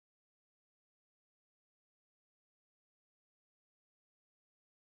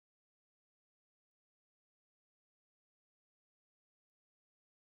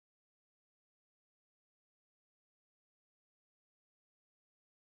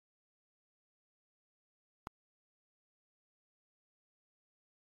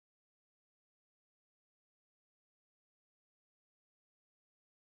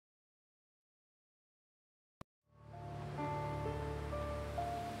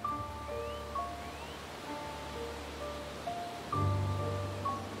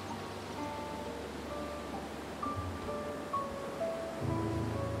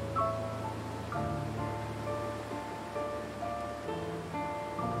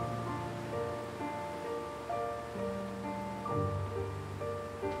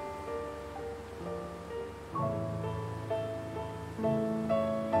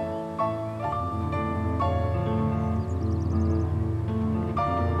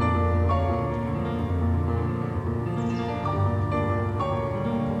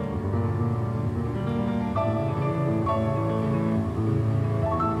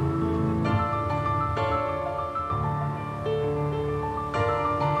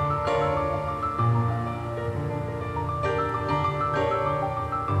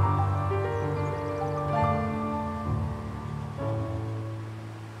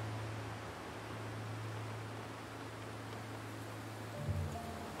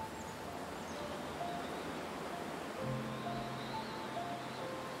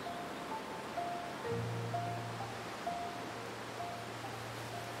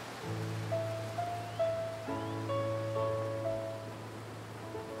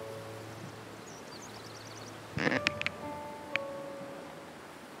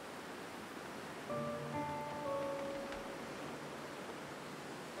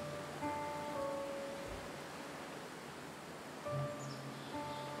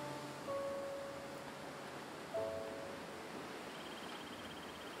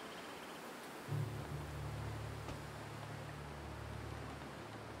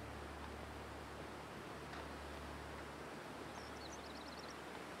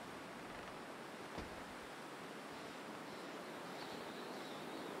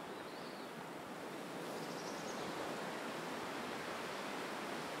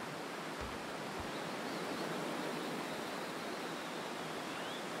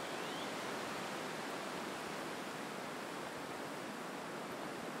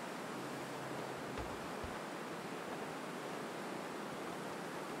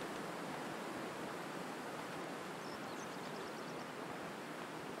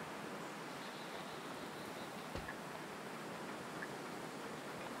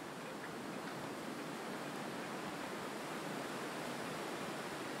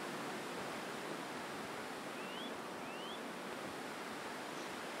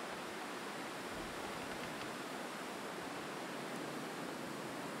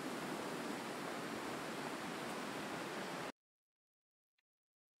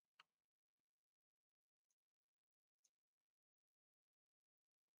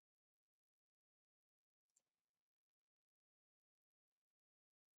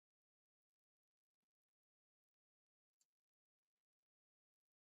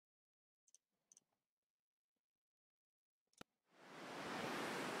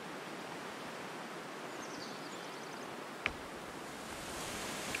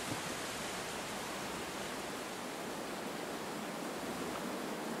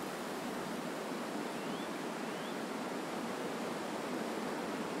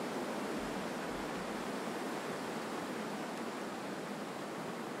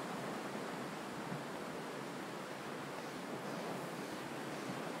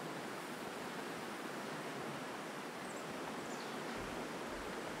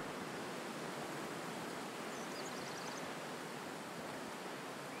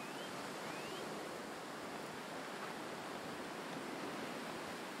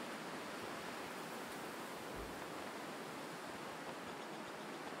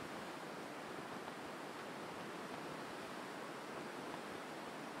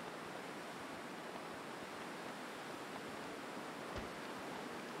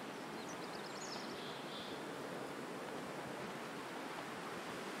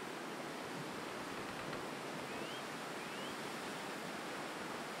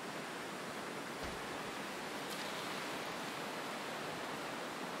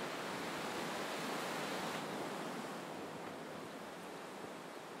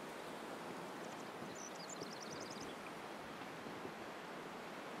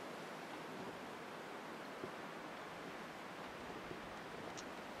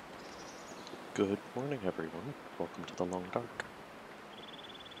Good morning, everyone. Welcome to the Long Dark.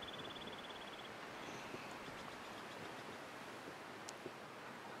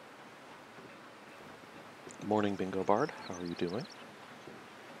 Morning, Bingo Bard. How are you doing?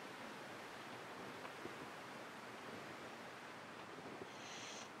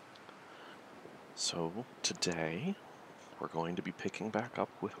 So, today, we're going to be picking back up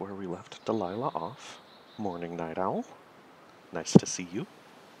with where we left Delilah off. Morning, Night Owl. Nice to see you.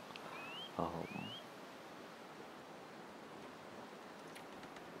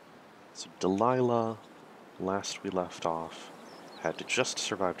 So Delilah, last we left off, had just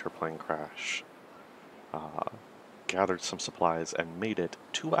survived her plane crash, gathered some supplies, and made it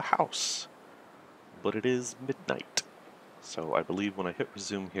to a house. But it is midnight, so I believe when I hit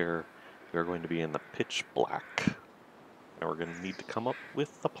resume here, we are going to be in the pitch black, and we're going to need to come up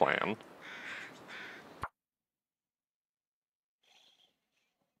with a plan.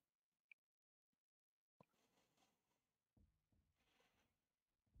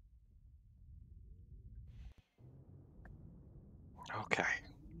 Okay,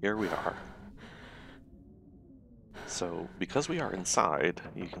 here we are. So, because we are inside,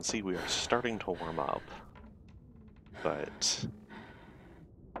 you can see we are starting to warm up, but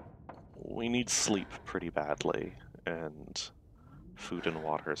we need sleep pretty badly, and food and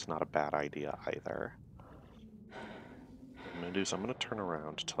water is not a bad idea either. What I'm going to do is I'm going to turn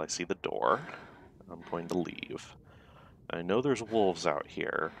around until I see the door. I'm going to leave. I know there's wolves out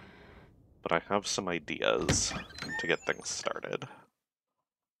here, but I have some ideas to get things started.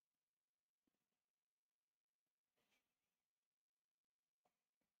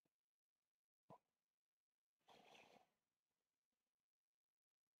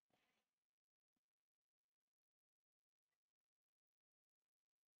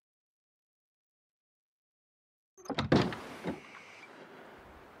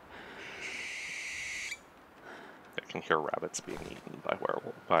 I can hear rabbits being eaten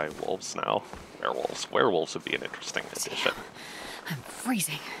by wolves now. Werewolves. Werewolves would be an interesting addition. I'm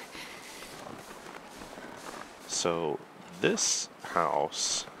freezing. So this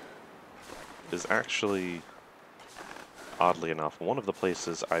house is actually, oddly enough, one of the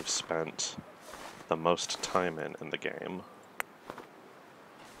places I've spent the most time in the game.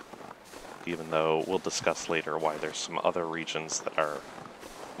 Even though we'll discuss later why there's some other regions that are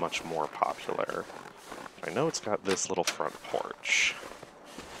much more popular. I know it's got this little front porch.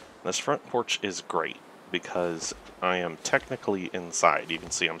 This front porch is great because I am technically inside. You can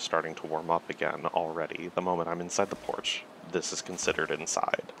see I'm starting to warm up again already. The moment I'm inside the porch, this is considered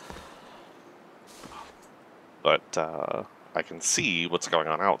inside. But I can see what's going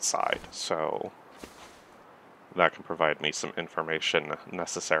on outside, so that can provide me some information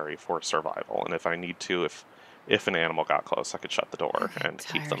necessary for survival. And if I need to, if an animal got close, I could shut the door and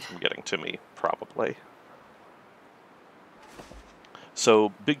keep them from getting to me, probably. So,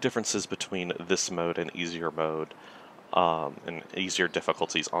 big differences between this mode and easier mode, and easier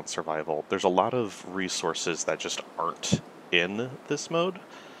difficulties on survival. There's a lot of resources that just aren't in this mode.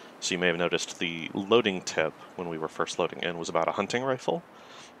 So you may have noticed the loading tip when we were first loading in was about a hunting rifle.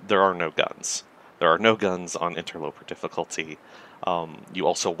 There are no guns. There are no guns on interloper difficulty. You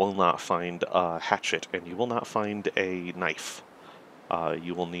also will not find a hatchet, and you will not find a knife.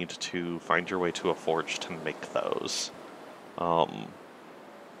 You will need to find your way to a forge to make those.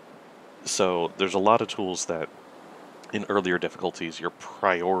 So there's a lot of tools that in earlier difficulties your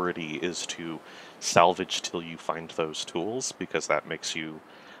priority is to salvage till you find those tools, because that makes you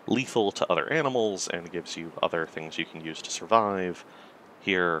lethal to other animals and gives you other things you can use to survive.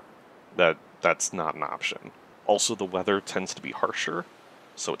 Here, that's not an option. Also, the weather tends to be harsher,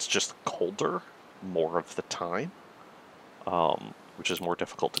 so it's just colder more of the time, which is more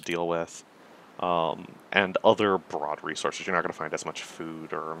difficult to deal with. And other broad resources. You're not going to find as much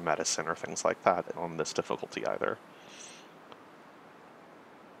food or medicine or things like that on this difficulty either.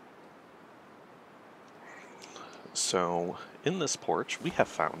 So, in this porch, we have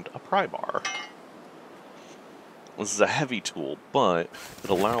found a pry bar. This is a heavy tool, but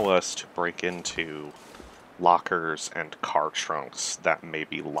it'll allow us to break into lockers and car trunks that may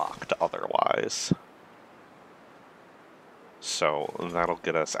be locked otherwise. So that'll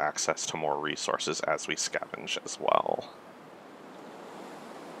get us access to more resources as we scavenge as well.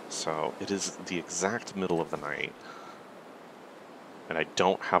 So it is the exact middle of the night, and I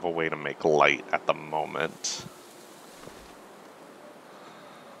don't have a way to make light at the moment.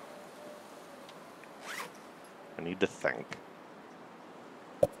 I need to think.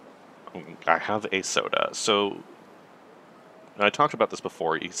 I have a soda. So I talked about this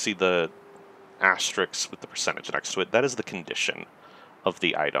before. You can see the asterisk with the percentage next to it. That is the condition of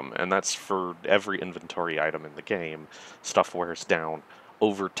the item, and that's for every inventory item in the game. Stuff wears down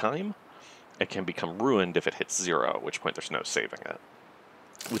over time. It can become ruined if it hits 0, at which point there's no saving it.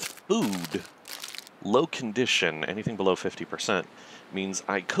 With food, low condition, anything below 50%, means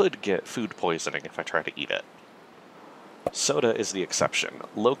I could get food poisoning if I try to eat it. Soda is the exception.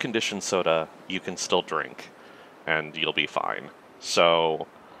 Low condition soda you can still drink, and you'll be fine. So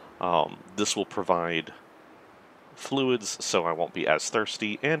this will provide fluids so I won't be as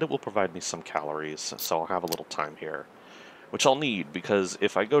thirsty, and it will provide me some calories, so I'll have a little time here. Which I'll need, because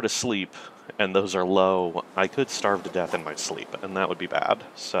if I go to sleep and those are low, I could starve to death in my sleep, and that would be bad.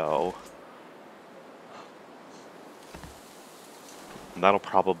 So that'll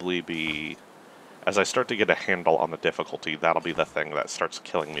probably be, as I start to get a handle on the difficulty, that'll be the thing that starts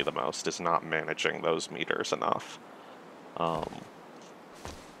killing me the most, is not managing those meters enough.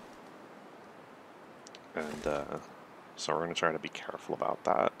 So we're going to try to be careful about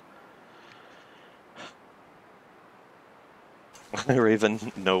that.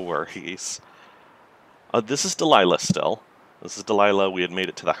 Raven, no worries. This is Delilah still. This is Delilah. We had made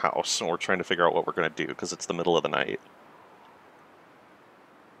it to the house, and we're trying to figure out what we're going to do, because it's the middle of the night.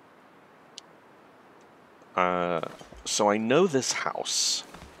 So I know this house.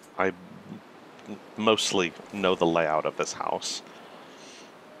 I mostly know the layout of this house.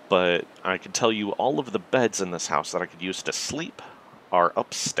 But I can tell you all of the beds in this house that I could use to sleep are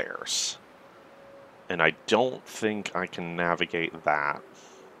upstairs. And I don't think I can navigate that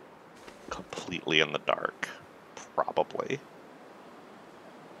completely in the dark. Probably.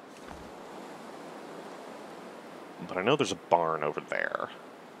 But I know there's a barn over there.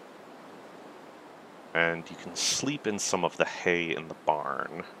 And you can sleep in some of the hay in the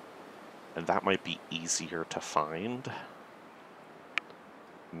barn. And that might be easier to find.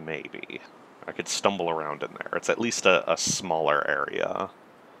 Maybe. I could stumble around in there. It's at least a smaller area.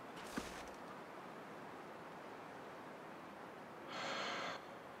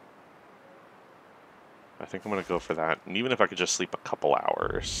 I think I'm going to go for that. And even if I could just sleep a couple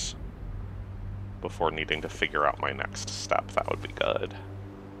hours before needing to figure out my next step, that would be good.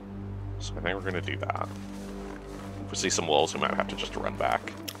 So I think we're going to do that. If we see some wolves, we might have to just run back.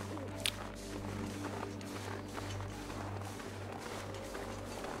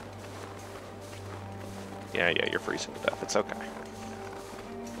 Yeah, you're freezing to death. It's okay.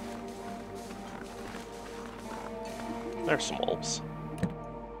 There's some wolves.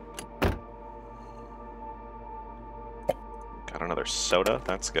 Got another soda.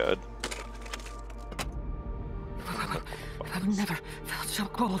 That's good. I've never felt so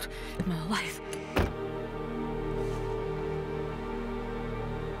cold in my life.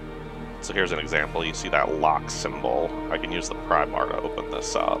 So here's an example. You see that lock symbol. I can use the pry bar to open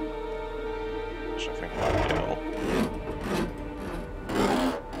this up. Which I think will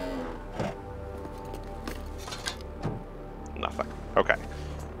do. Nothing. Okay.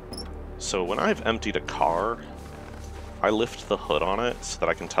 So when I've emptied a car, I lift the hood on it so that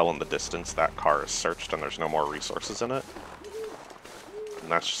I can tell in the distance that car is searched and there's no more resources in it.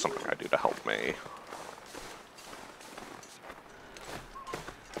 And that's just something I do to help me.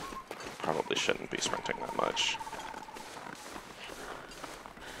 Probably shouldn't be sprinting that much.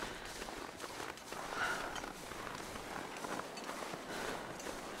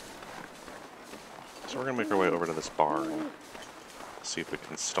 So we're going to make our way over to this barn, see if we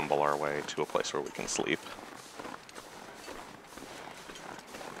can stumble our way to a place where we can sleep.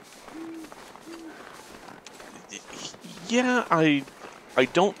 Yeah, I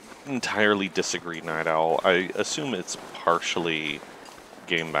don't entirely disagree, Night Owl. I assume it's partially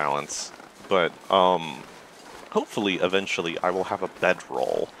game balance, but hopefully eventually I will have a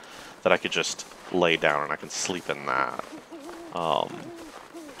bedroll that I could just lay down and I can sleep in that.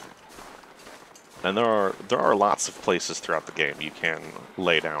 And there are lots of places throughout the game you can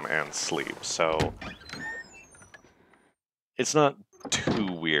lay down and sleep, so it's not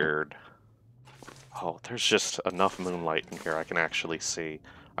too weird. Oh, there's just enough moonlight in here I can actually see.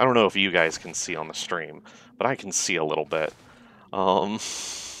 I don't know if you guys can see on the stream, but I can see a little bit.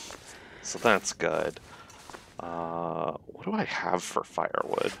 So that's good. What do I have for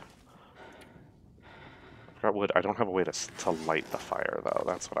firewood? Firewood. I don't have a way to light the fire, though.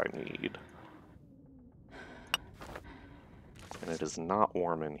 That's what I need. And it is not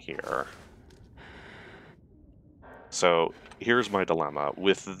warm in here. So here's my dilemma.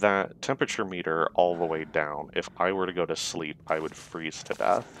 With that temperature meter all the way down, if I were to go to sleep, I would freeze to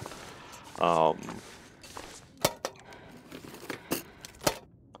death.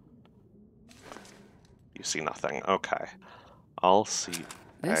 You see nothing. Okay. I'll see.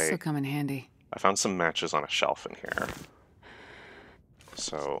 This'll come in handy. I found some matches on a shelf in here.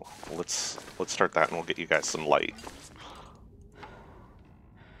 So let's start that, and we'll get you guys some light.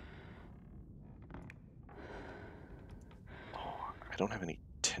 Oh, I don't have any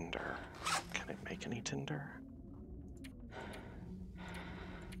tinder. Can I make any tinder?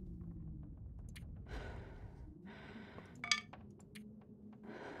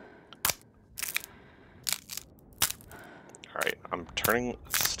 Alright, I'm turning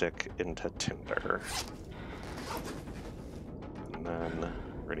a stick into tinder. And then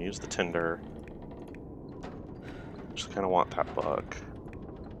we're gonna use the tinder. Just kind of want that bug.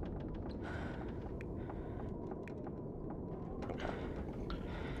 Okay.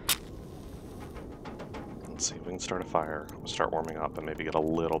 Let's see if we can start a fire. We'll start warming up and maybe get a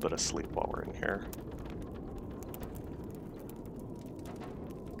little bit of sleep while we're in here.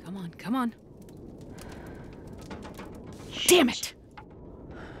 Come on, come on. Damn it!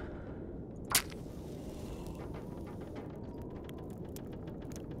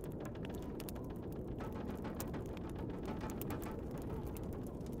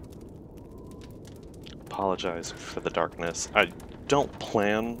 Apologize for the darkness. I don't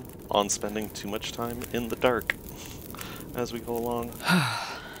plan on spending too much time in the dark as we go along.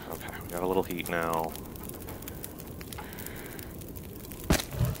 Okay, we got a little heat now.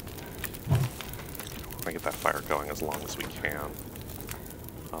 I want to get that fire going as long as we can.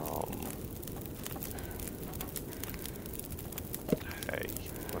 Hey,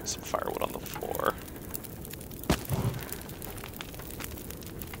 put some firewood on the floor.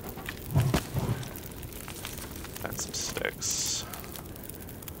 Add some sticks.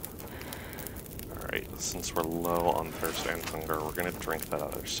 Alright, since we're low on thirst and hunger, we're gonna drink that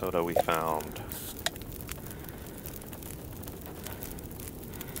other soda we found.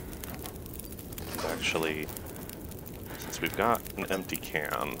 And actually, since we've got an empty can,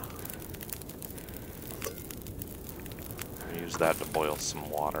 I'm gonna use that to boil some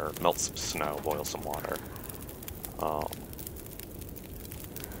water, melt some snow, boil some water.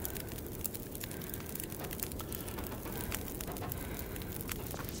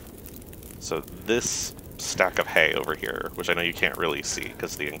 So this stack of hay over here, which I know you can't really see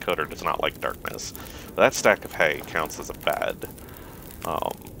because the encoder does not like darkness, but that stack of hay counts as a bed.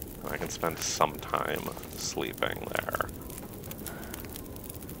 I can spend some time sleeping there.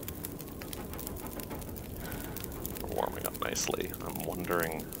 We're warming up nicely. I'm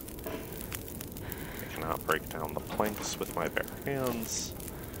wondering, I cannot break down the planks with my bare hands.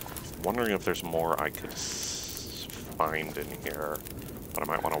 I'm wondering if there's more I could find in here. But I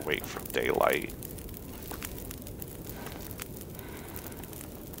might want to wait for daylight.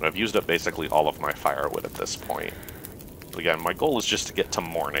 But I've used up basically all of my firewood at this point. But again, my goal is just to get to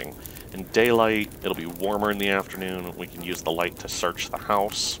morning. In daylight, it'll be warmer in the afternoon. We can use the light to search the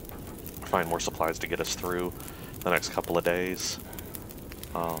house, find more supplies to get us through the next couple of days.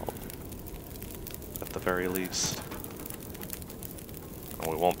 At the very least.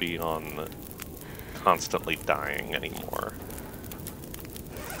 And we won't be on constantly dying anymore.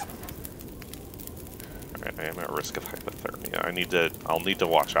 I am at risk of hypothermia. I'll need to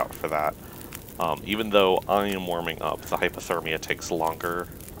watch out for that. Even though I am warming up, the hypothermia takes longer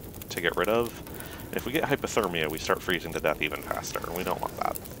to get rid of. If we get hypothermia, we start freezing to death even faster, and we don't want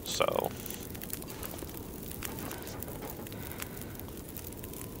that. So,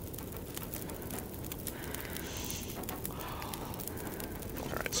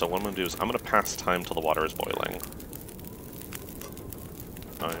 alright, so what I'm going to do is I'm going to pass time till the water is boiling.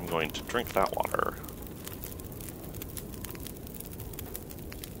 I'm going to drink that water.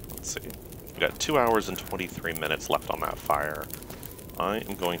 Let's see. We've got 2 hours and 23 minutes left on that fire. I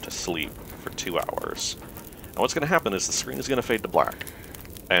am going to sleep for 2 hours. And what's going to happen is the screen is going to fade to black.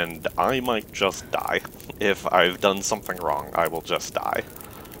 And I might just die. If I've done something wrong, I will just die.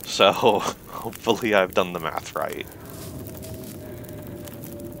 So, hopefully I've done the math right.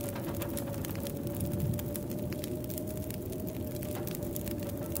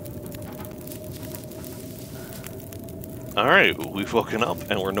 Alright, we've woken up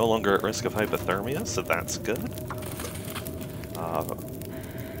and we're no longer at risk of hypothermia, so that's good. I'm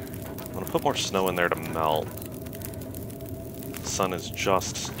gonna put more snow in there to melt. The sun is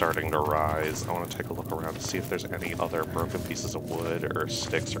just starting to rise. I want to take a look around to see if there's any other broken pieces of wood or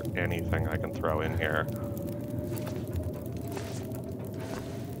sticks or anything I can throw in here.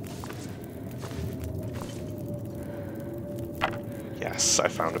 Yes, I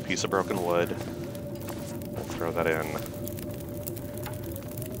found a piece of broken wood. We'll throw that in.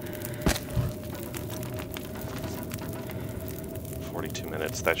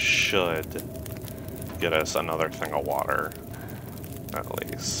 That should get us another thing of water, at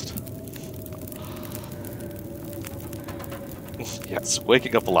least. Yes,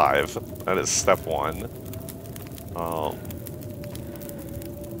 waking up alive. That is step one.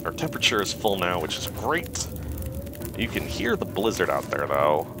 Our temperature is full now, which is great. You can hear the blizzard out there,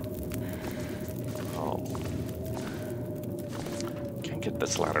 though. Can't get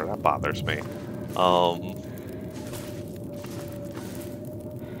this ladder. That bothers me.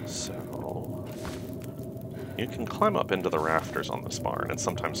 So you can climb up into the rafters on this barn and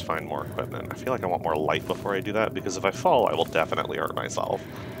sometimes find more equipment. I feel like I want more light before I do that, because if I fall, I will definitely hurt myself.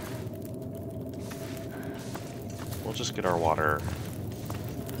 We'll just get our water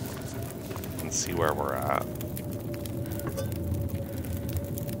and see where we're at.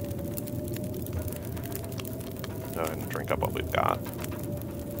 Go ahead and drink up what we've got.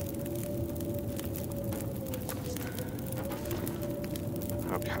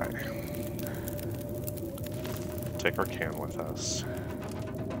 Okay. Take our can with us.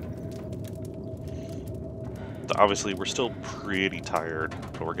 Obviously, we're still pretty tired,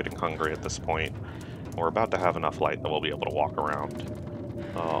 but we're getting hungry at this point. We're about to have enough light that we'll be able to walk around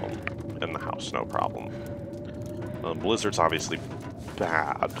in the house, no problem. Blizzard's obviously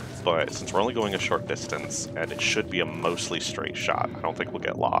bad, but since we're only going a short distance, and it should be a mostly straight shot, I don't think we'll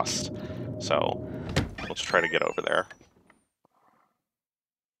get lost. So, let's try to get over there.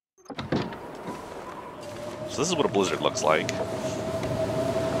 So this is what a blizzard looks like.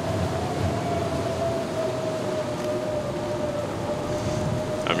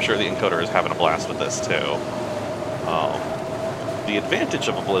 I'm sure the encoder is having a blast with this too. The advantage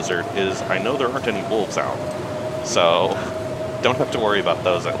of a blizzard is I know there aren't any wolves out, so don't have to worry about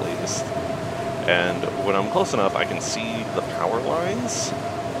those at least. And when I'm close enough, I can see the power lines,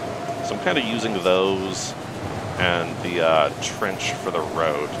 so I'm kind of using those and the trench for the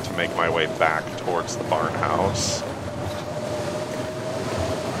road to make my way back towards the barn house.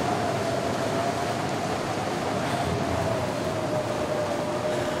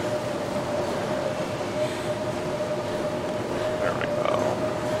 There we go.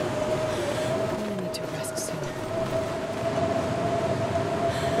 I need to rest soon.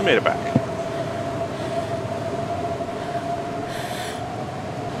 We made it back.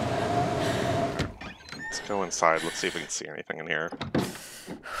 Go inside. Let's see if we can see anything in here.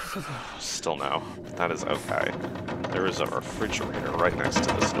 Still no. That is okay. There is a refrigerator right next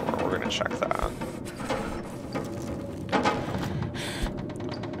to this door. We're going to check that.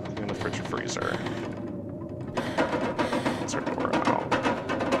 In the fridge and freezer. That's our door out.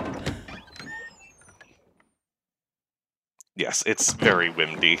 Yes, it's very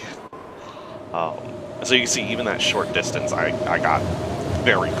windy. So you can see, even that short distance, I got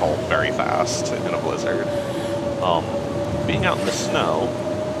very cold very fast in a blizzard. Being out in the snow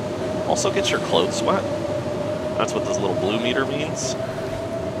also gets your clothes wet. That's what this little blue meter means.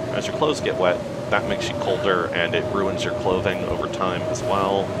 As your clothes get wet, that makes you colder, and it ruins your clothing over time as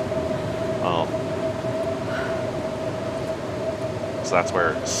well. So that's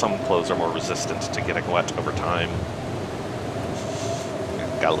where some clothes are more resistant to getting wet over time.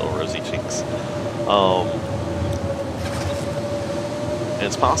 Got little rosy cheeks.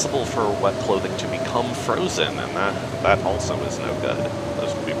 It's possible for wet clothing to become frozen, and that also is no good.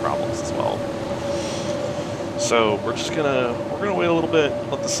 Those could be problems as well. So we're gonna wait a little bit,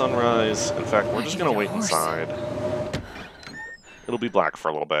 let the sun rise. In fact, we're just gonna wait inside. It'll be black for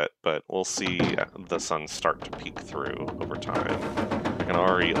a little bit, but we'll see the sun start to peek through over time. I can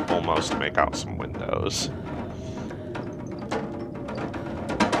already almost make out some windows.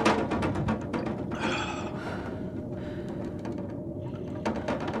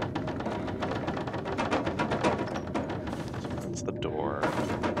 The door.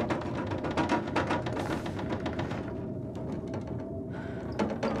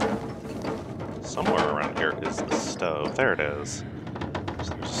 Somewhere around here is the stove. There it is. So there's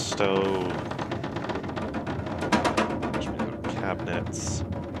a stove. There's cabinets.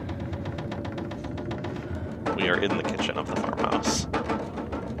 We are in the kitchen of the farmhouse.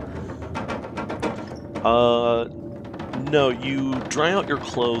 No, you dry out your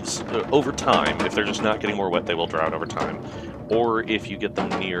clothes over time. If they're just not getting more wet, they will dry out over time. Or if you get them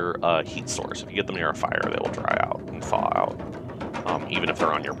near a heat source, if you get them near a fire, they will dry out and thaw out, even if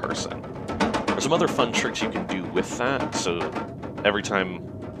they're on your person. There's some other fun tricks you can do with that. So every time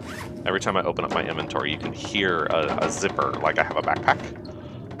I open up my inventory, you can hear a zipper, like I have a backpack,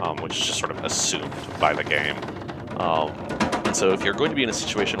 which is just sort of assumed by the game. And so if you're going to be in a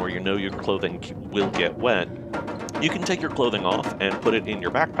situation where you know your clothing will get wet, you can take your clothing off and put it in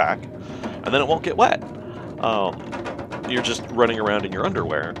your backpack, and then it won't get wet. You're just running around in your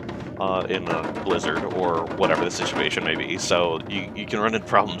underwear. in a blizzard or whatever the situation may be. So you can run into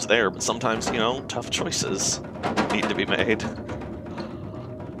problems there, but sometimes, you know, tough choices need to be made.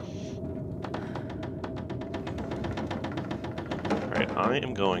 Alright, I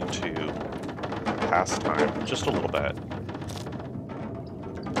am going to pass time just a little bit.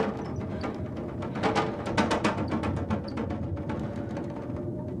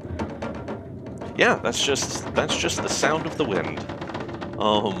 Yeah, that's just the sound of the wind.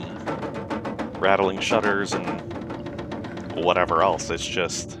 Rattling shutters and whatever else. It's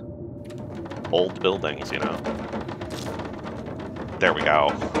just old buildings, you know. There we go.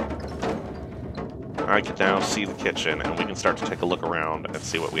 I can now see the kitchen, and we can start to take a look around and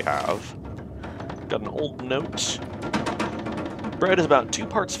see what we have. Got an old note. Bread is about 2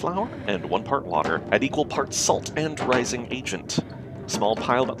 parts flour and 1 part water, at equal parts salt and rising agent. Small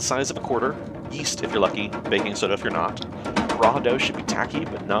pile about the size of a quarter. Yeast if you're lucky, baking soda if you're not. Raw dough should be tacky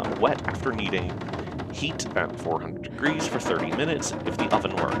but not wet after kneading. Heat at 400 degrees for 30 minutes if the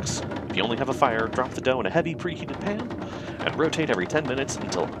oven works. If you only have a fire, drop the dough in a heavy preheated pan and rotate every 10 minutes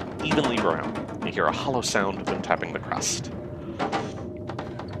until evenly brown. You hear a hollow sound when tapping the crust.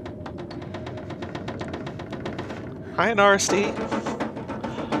 Hi, NRSD.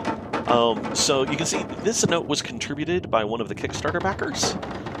 So you can see this note was contributed by one of the Kickstarter backers.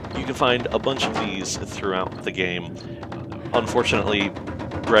 You can find a bunch of these throughout the game. Unfortunately,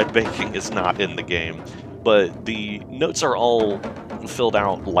 bread baking is not in the game, but the notes are all filled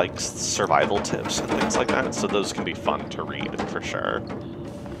out like survival tips and things like that, so those can be fun to read for sure.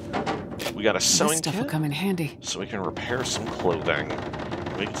 We got a sewing This stuff kit, will come in handy. so we can repair some clothing.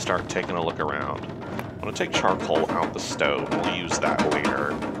 We can start taking a look around. I'm going to take charcoal out the stove. We'll use that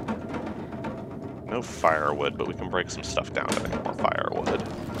later. No firewood, but we can break some stuff down to make more firewood.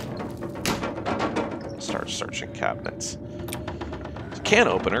 Start searching cabinets. Can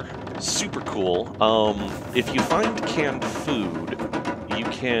opener, super cool. If you find canned food, you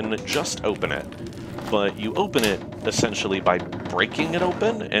can just open it. But you open it essentially by breaking it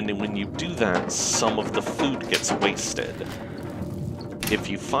open, and when you do that, some of the food gets wasted. If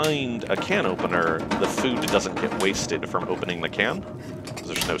you find a can opener, the food doesn't get wasted from opening the can, because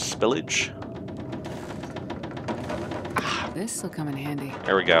there's no spillage. This will come in handy.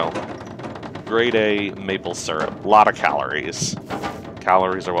 There we go. Grade A maple syrup. A lot of calories.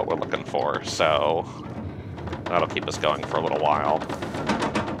 Calories are what we're looking for, so that'll keep us going for a little while.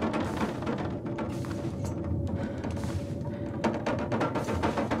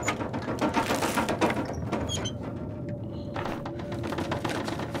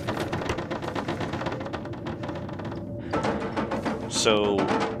 So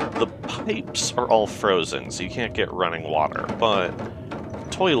the pipes are all frozen, so you can't get running water, but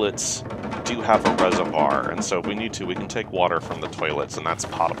toilets do have a reservoir, and so if we need to, we can take water from the toilets, and that's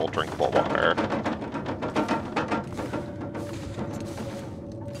potable, drinkable water.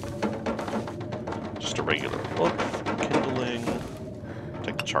 Just a regular book, kindling.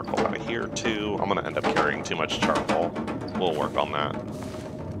 Take the charcoal out of here, too. I'm going to end up carrying too much charcoal. We'll work on that.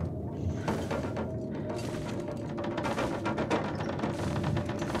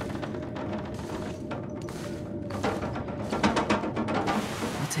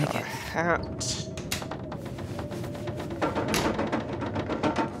 Take it. Hat.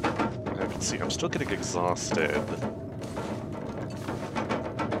 I can see I'm still getting exhausted.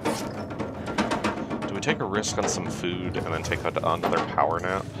 Do we take a risk on some food and then take another power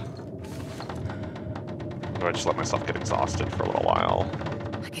nap? Or do I just let myself get exhausted for a little while?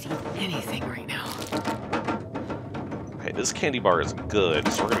 I could eat anything right now. Hey, this candy bar is good,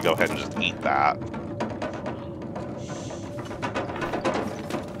 so we're gonna go ahead and just eat that.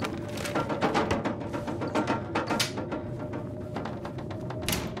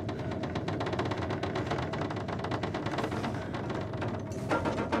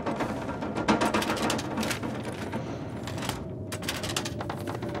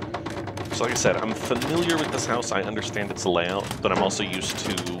 So like I said, I'm familiar with this house, I understand its layout, but I'm also used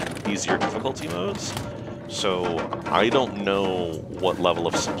to easier difficulty modes. So I don't know what level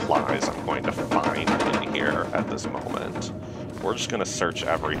of supplies I'm going to find in here at this moment. We're just going to search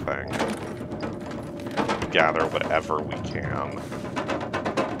everything, gather whatever we can.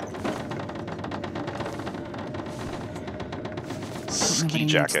 Ski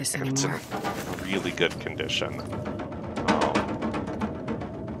jacket, and it's in really good condition.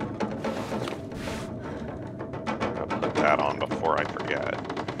 That on before I forget.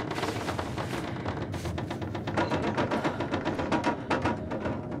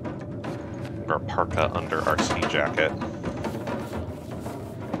 Our parka under our ski jacket.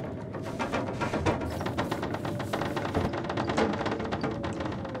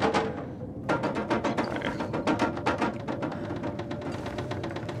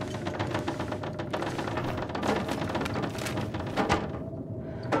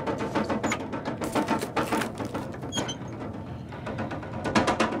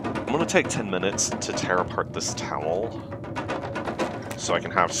 I'm going to take 10 minutes to tear apart this towel so I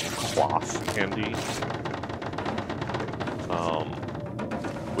can have some cloth handy.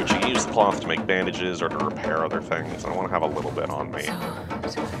 Which you can use the cloth to make bandages or to repair other things. I want to have a little bit on me.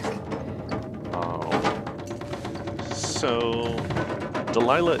 So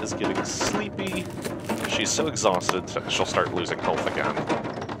Delilah is getting sleepy. She's so exhausted that she'll start losing health again.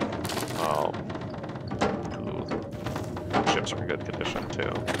 Ooh, ships are in good condition too.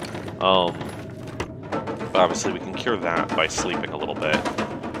 Obviously we can cure that by sleeping a little bit.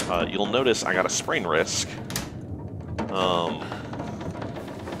 You'll notice I got a sprain risk.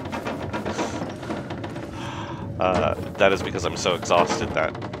 That is because I'm so exhausted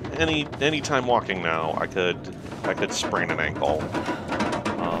that any time walking now, I could sprain an ankle.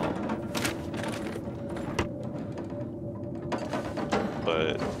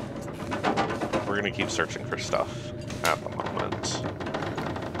 But we're gonna keep searching for stuff at the moment.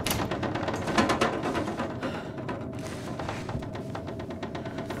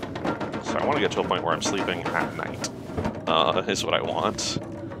 So I want to get to a point where I'm sleeping at night. Is what I want.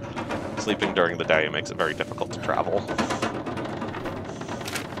 Sleeping during the day makes it very difficult to travel.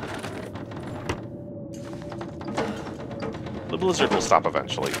 The blizzard will stop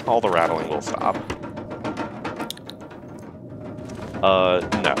eventually. All the rattling will stop.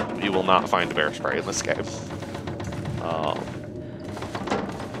 No, you will not find bear spray in this game.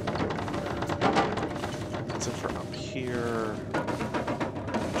 What's in for up here?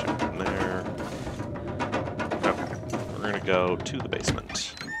 Jump in there. Okay, we're gonna go to the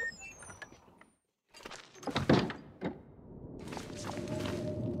basement.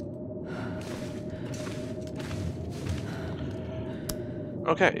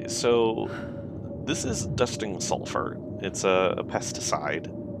 Okay, so this is dusting sulfur. It's a pesticide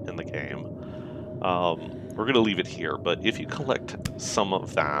in the game. We're going to leave it here, but if you collect some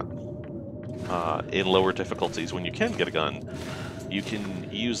of that in lower difficulties, when you can get a gun, you can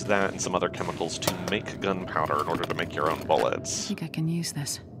use that and some other chemicals to make gunpowder in order to make your own bullets. I think I can use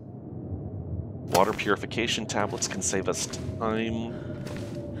this. Water purification tablets can save us time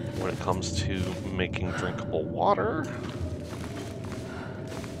when it comes to making drinkable water.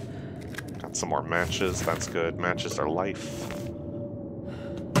 Some more matches, that's good. Matches are life.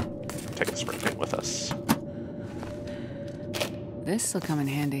 Take the spray paint with us. This'll come in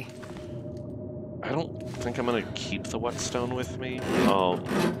handy. I don't think I'm gonna keep the whetstone with me,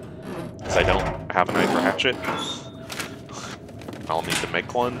 because I don't have a knife or hatchet. I'll need to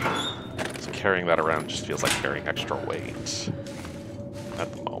make one. So carrying that around just feels like carrying extra weight.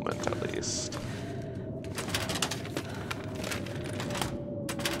 At the moment, at least.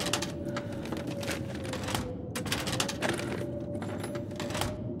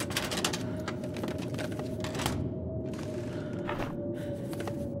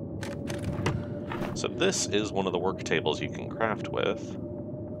 So this is one of the work tables you can craft with.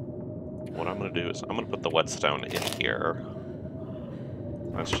 What I'm going to do is I'm going to put the whetstone in here.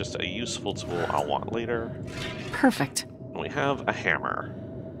 That's just a useful tool I'll want later. Perfect. And we have a hammer.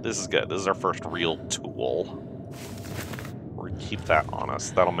 This is good. This is our first real tool. We're going to keep that on us.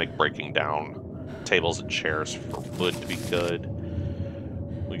 That'll make breaking down tables and chairs for wood to be good.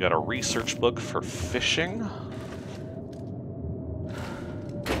 We got a research book for fishing.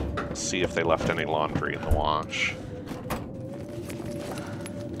 See if they left any laundry in the wash.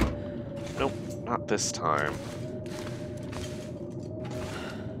 Nope, not this time.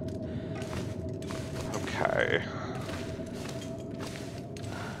 Okay.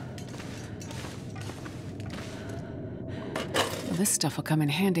 Well, this stuff will come in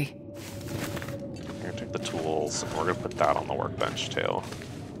handy. I'm gonna take the tools, and we're gonna put that on the workbench too.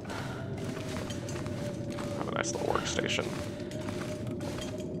 Have a nice little workstation.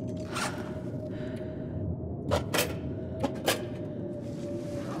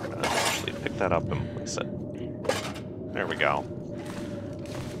 That up and place it. There we go.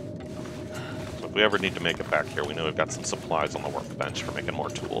 So if we ever need to make it back here, we know we've got some supplies on the workbench for making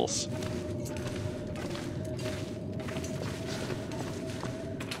more tools.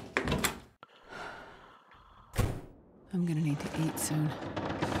 I'm gonna need to eat soon.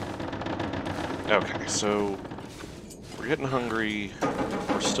 Okay, so we're getting hungry.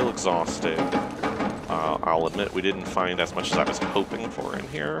 We're still exhausted. I'll admit we didn't find as much as I was hoping for in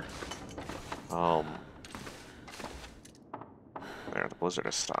here. There, the blizzard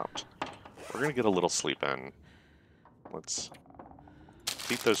has stopped. We're gonna get a little sleep in. Let's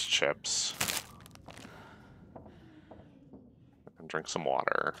eat those chips. And drink some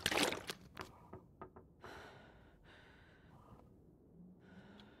water.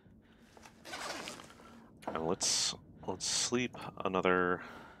 And let's sleep another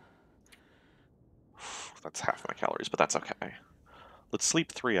That's half my calories, but that's okay. Let's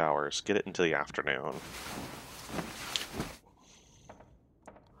sleep 3 hours, get it into the afternoon.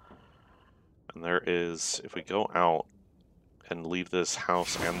 And there is, if we go out and leave this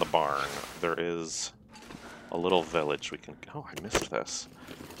house and the barn, there is a little village we can... Oh, I missed this.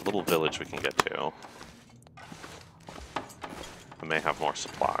 A little village we can get to. I may have more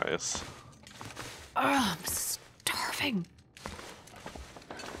supplies. Oh, I'm starving.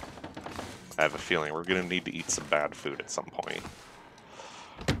 I have a feeling we're going to need to eat some bad food at some point.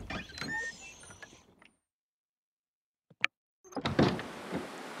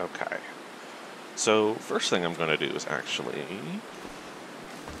 Okay. So, first thing I'm going to do is actually...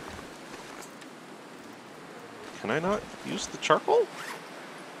 Can I not use the charcoal?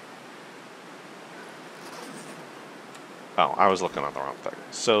 Oh, I was looking on the wrong thing.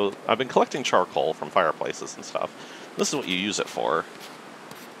 So, I've been collecting charcoal from fireplaces and stuff. This is what you use it for.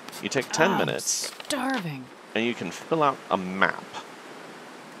 You take 10 minutes. I'm starving. And you can fill out a map.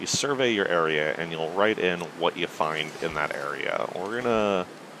 You survey your area, and you'll write in what you find in that area. We're gonna,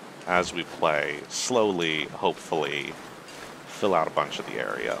 as we play, slowly, hopefully, fill out a bunch of the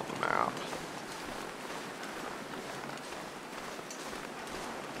area on the map.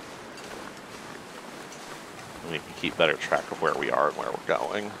 And we can keep better track of where we are and where we're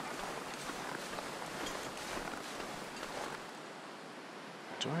going.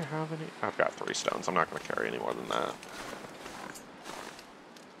 Do I have any? I've got 3 stones. I'm not going to carry any more than that.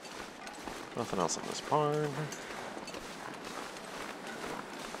 Nothing else in this barn.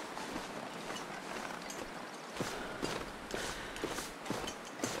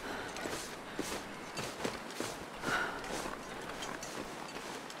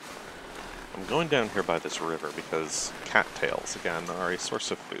 I'm going down here by this river because cattails, again, are a source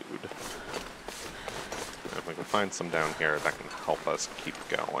of food. If we can find some down here, that can help us keep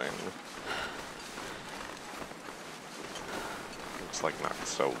going. Looks like not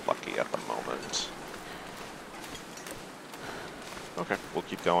so lucky at the moment. Okay, we'll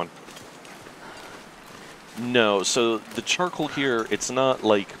keep going. No, so the charcoal here, it's not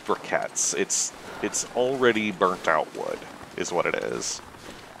like briquettes. It's already burnt out wood, is what it is.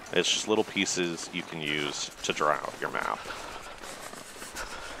 It's just little pieces you can use to draw out your map.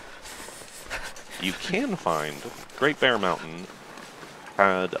 You can find, Great Bear Mountain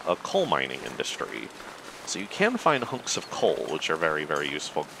had a coal mining industry. So you can find hunks of coal, which are very, very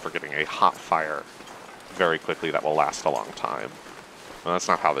useful for getting a hot fire very quickly that will last a long time. And that's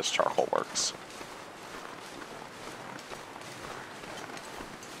not how this charcoal works.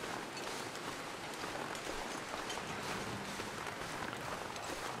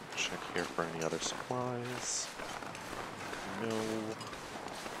 Check here for any other supplies. No.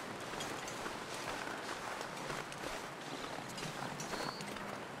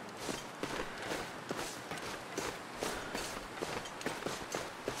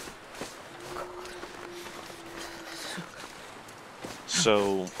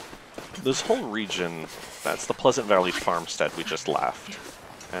 So, this whole region, that's the Pleasant Valley farmstead we just left.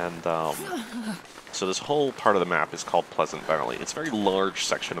 And, so this whole part of the map is called Pleasant Valley. It's a very large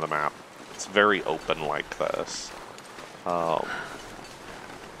section of the map. It's very open like this. And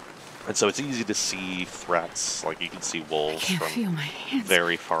so it's easy to see threats, like you can see wolves from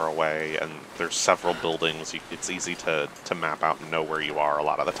very far away, and there's several buildings. It's easy to map out and know where you are a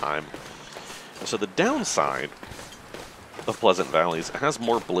lot of the time. And so the downside of Pleasant Valley is it has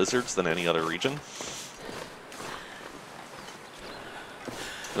more blizzards than any other region.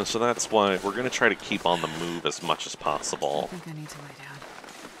 And so that's why we're going to try to keep on the move as much as possible. I think I need to lay down.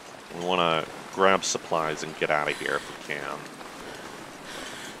 We want to grab supplies and get out of here if we can.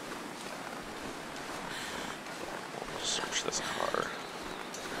 We'll search this car.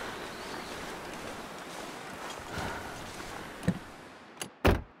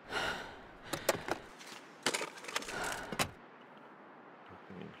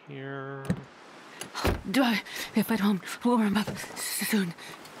 Nothing in here. If I don't warm up soon.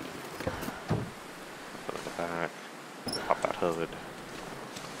 Put it in the back. Pop that hood.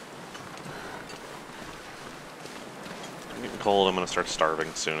 I'm getting cold. I'm going to start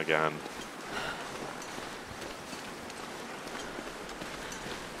starving soon again.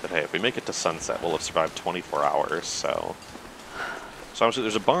 But hey, if we make it to sunset, we'll have survived 24 hours, so... So obviously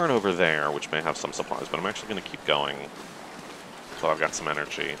there's a barn over there, which may have some supplies, but I'm actually going to keep going until I've got some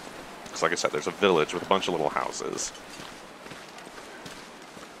energy. Because like I said, there's a village with a bunch of little houses.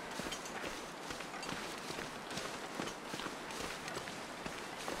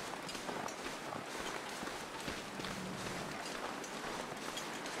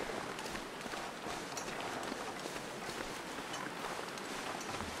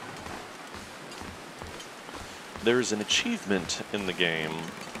 there's an achievement in the game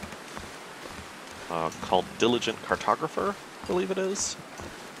called Diligent Cartographer, I believe it is,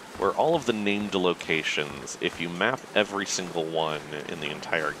 where all of the named locations, if you map every single one in the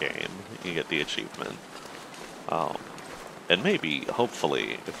entire game, you get the achievement. And maybe,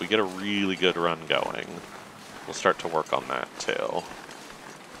 hopefully, if we get a really good run going, we'll start to work on that too.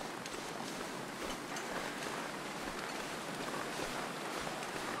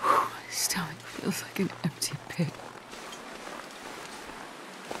 My stomach feels like an empty pit.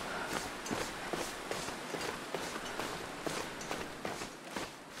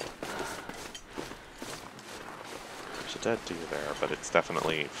 There's a dead deer there, but it's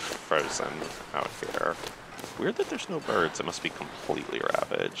definitely frozen out here. Weird that there's no birds. It must be completely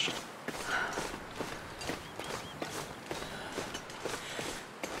ravaged.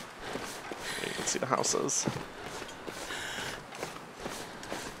 You can see the houses.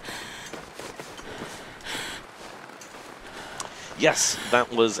 Yes,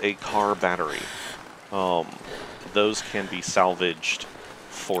 that was a car battery. Those can be salvaged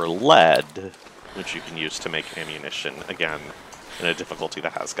for lead, which you can use to make ammunition, again, in a difficulty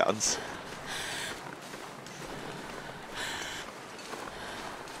that has guns.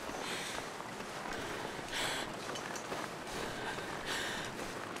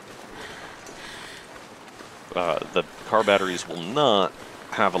 The car batteries will not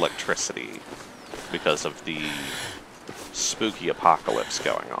have electricity because of the spooky apocalypse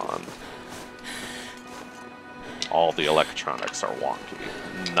going on. All the electronics are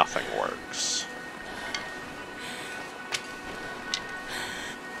wonky. Nothing works.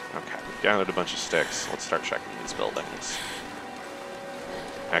 Okay, we've gathered a bunch of sticks. Let's start checking these buildings.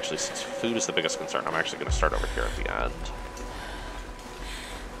 Actually, since food is the biggest concern, I'm actually going to start over here at the end.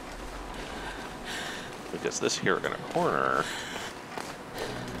 Because this here in a corner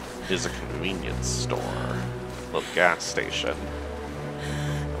is a convenience store, a little gas station.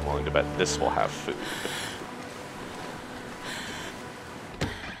 I'm willing to bet this will have food.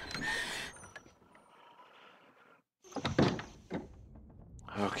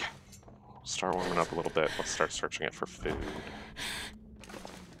 Okay, start warming up a little bit. Let's start searching it for food.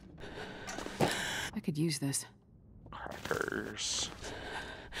 I could use this. Crackers.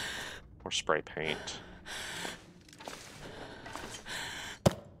 More spray paint.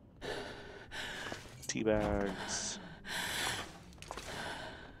 Tea bags.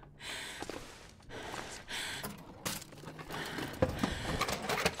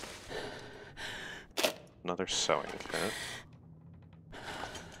 Another sewing kit.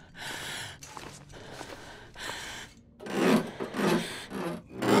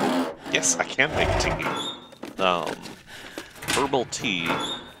 Yes, I can make tea. Herbal tea,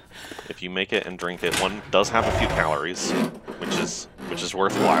 if you make it and drink it, one does have a few calories, which is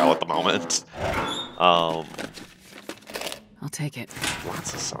worthwhile at the moment. I'll take it.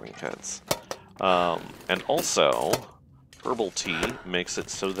 Lots of sewing kits. And also, herbal tea makes it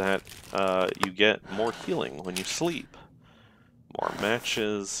so that you get more healing when you sleep. More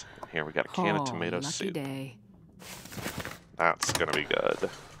matches. Here we got a can of tomato lucky soup. Day. That's gonna be good.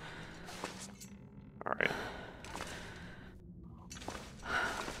 Alright.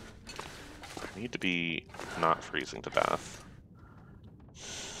 I need to be not freezing to death.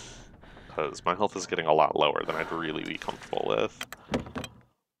 Because my health is getting a lot lower than I'd really be comfortable with.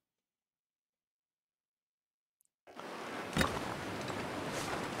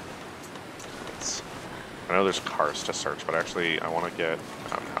 I know there's cars to search, but actually I want to get...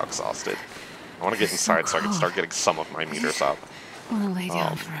 I'm now exhausted. I want to get inside so I can start getting some of my meters up. I want to lay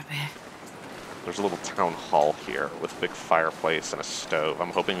down for a bit. There's a little town hall here with a big fireplace and a stove. I'm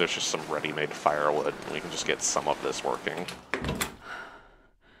hoping there's just some ready-made firewood and we can just get some of this working.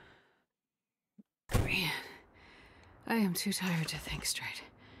 Man, I am too tired to think straight.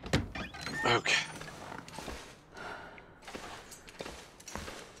 Okay.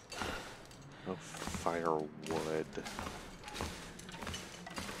 No firewood.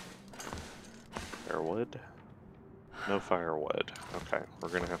 Firewood? No firewood. Okay, we're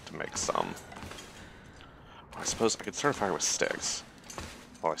gonna have to make some. I suppose I could start a fire with sticks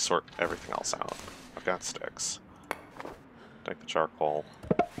while I sort everything else out. I've got sticks. Take the charcoal.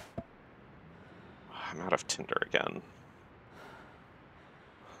 I'm out of tinder again.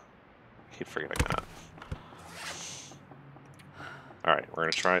 I keep forgetting that. Alright, we're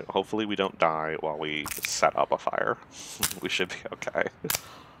gonna try. Hopefully we don't die while we set up a fire. We should be okay.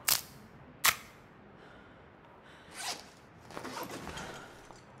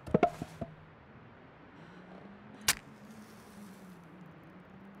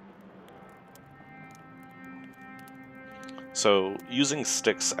 So, using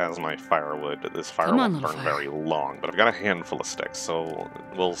sticks as my firewood, this fire Come on, won't little burn fire. very long, but I've got a handful of sticks, so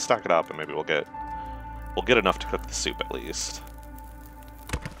we'll stack it up and maybe we'll get enough to cook the soup at least.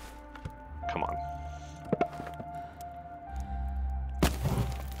 Come on.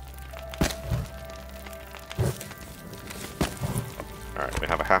 Alright, we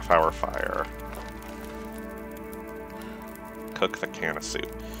have a half-hour fire. Cook the can of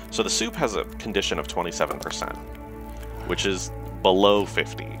soup. So the soup has a condition of 27%, which is below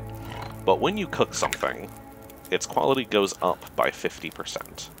 50. But when you cook something, its quality goes up by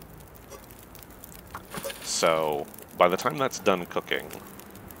 50%. So, by the time that's done cooking,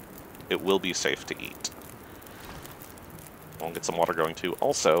 it will be safe to eat. We'll get some water going too.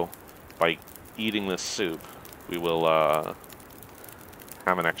 Also, by eating this soup, we will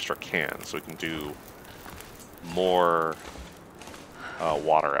have an extra can, so we can do more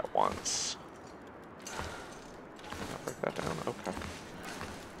water at once. I'll break that down. Okay.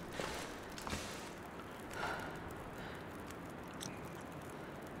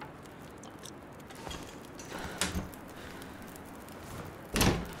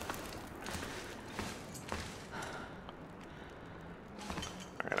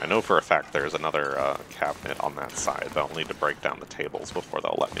 I know for a fact there's another cabinet on that side, but I'll need to break down the tables before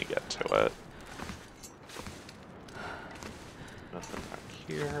they'll let me get to it. Nothing back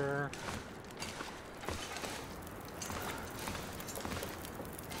here.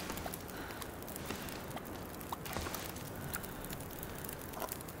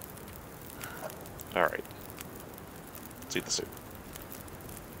 Alright. Let's eat the soup.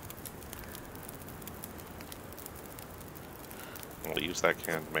 We'll use that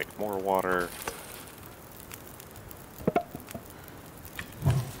can to make more water.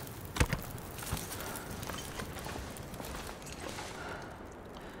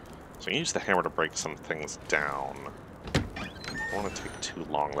 So I use the hammer to break some things down. I don't want to take too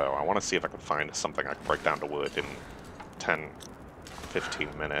long though. I want to see if I can find something I can break down to wood in 10,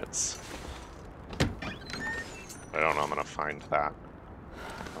 15 minutes. I don't know I'm going to find that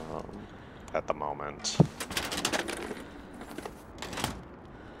at the moment.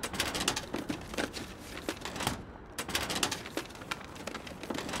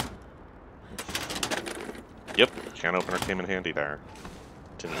 Yep, can opener came in handy there.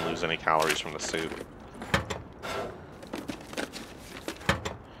 Didn't lose any calories from the soup.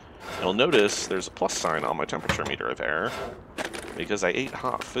 You'll notice there's a plus sign on my temperature meter there, because I ate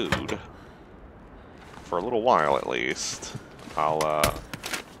hot food. For a little while at least. I'll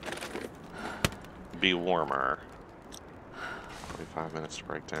be warmer. 45 minutes to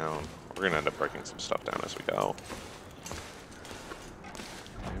break down. We're gonna end up breaking some stuff down as we go.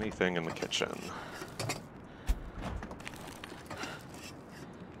 Anything in the kitchen?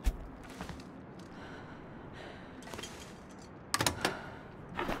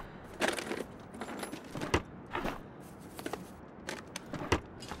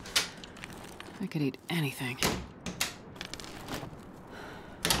 I could eat anything.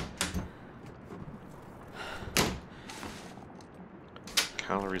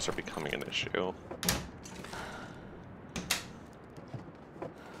 Calories are becoming an issue.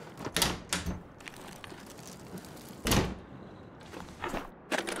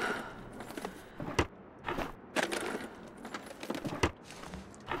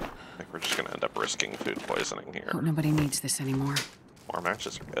 I think we're just gonna end up risking food poisoning here. Hope nobody needs this anymore. More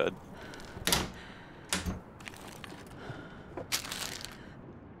matches are good.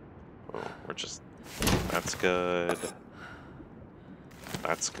 Oh, we're just... That's good.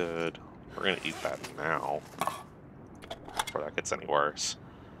 That's good. We're gonna eat that now. Before that gets any worse.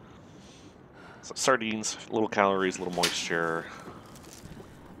 So sardines, little calories, little moisture.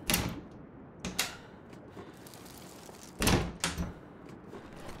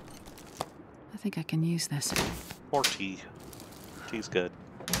 I think I can use this. More tea. Tea's good.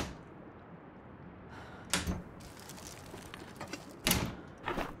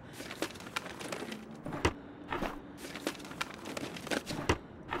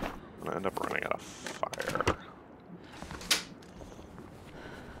 I'm gonna end up running out of fire.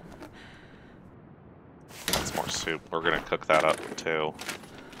 That's more soup. We're gonna cook that up too.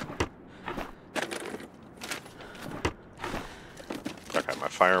 Okay, my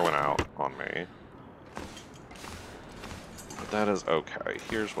fire went out on me. But that is okay.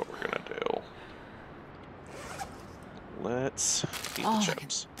 Here's what we're gonna do. Let's eat All the I can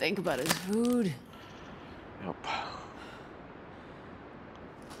chips. think about is food. Yep.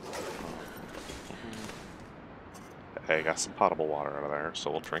 Hey, got some potable water out of there,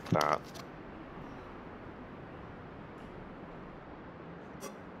 so we'll drink that.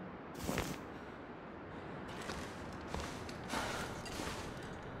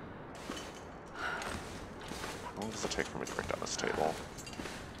 long does it take for me to break down this table?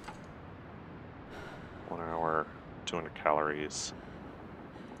 1 hour, 200 calories.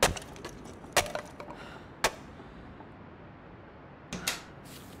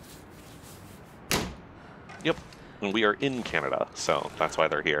 Yep, and we are in Canada, so that's why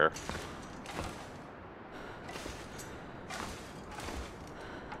they're here.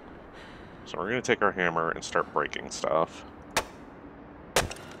 So we're going to take our hammer and start breaking stuff.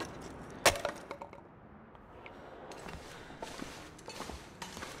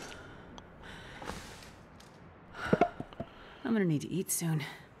 I'm gonna need to eat soon.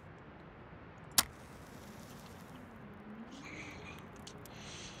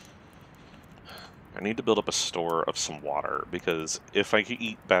 I need to build up a store of some water, because if I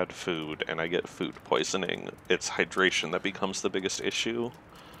eat bad food and I get food poisoning, it's hydration that becomes the biggest issue.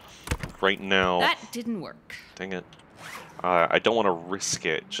 Right now... That didn't work. Dang it. I don't want to risk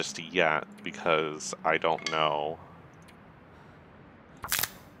it just yet, because I don't know.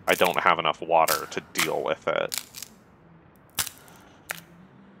 I don't have enough water to deal with it.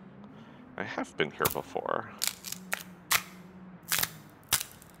 I have been here before.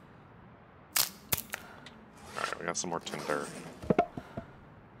 Alright, we got some more tinder.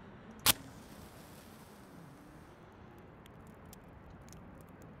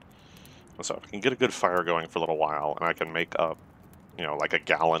 So I can get a good fire going for a little while, and I can make up, you know, like a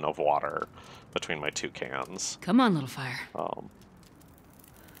gallon of water between my 2 cans. Come on, little fire.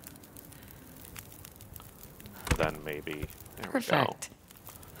 Then maybe... There we go.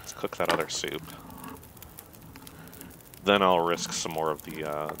 Let's cook that other soup. Then I'll risk some more of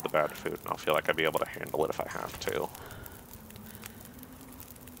the bad food, and I'll feel like I'd be able to handle it if I have to.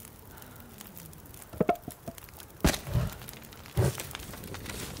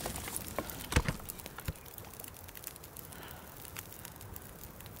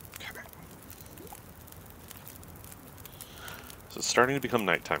 Okay. So it's starting to become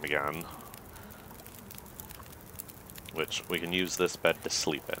nighttime again, which we can use this bed to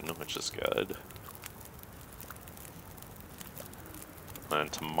sleep in, which is good. And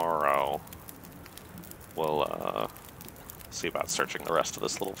tomorrow, we'll see about searching the rest of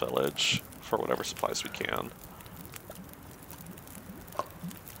this little village for whatever supplies we can.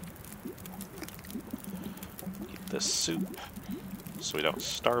 Eat this soup so we don't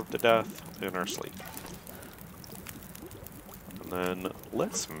starve to death in our sleep. And then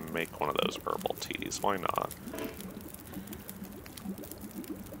let's make one of those herbal teas. Why not?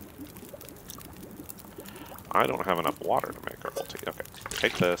 I don't have enough water to make herbal tea. Okay,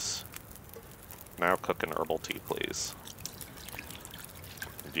 take this. Now cook an herbal tea, please.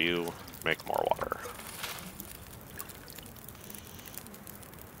 And you make more water.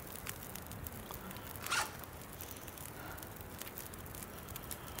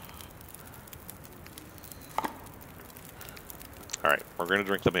 Alright, we're going to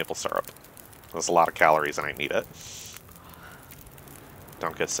drink the maple syrup. There's a lot of calories and I need it.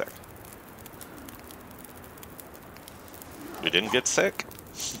 Don't get sick. We didn't get sick?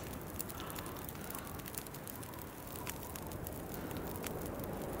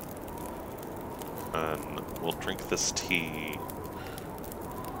 And we'll drink this tea.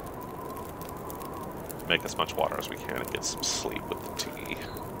 Make as much water as we can and get some sleep with the tea.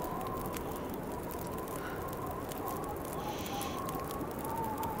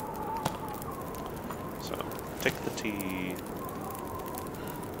 So, take the tea.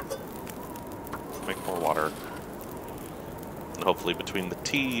 Make more water. And hopefully between the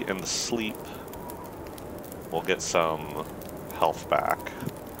tea and the sleep, we'll get some health back.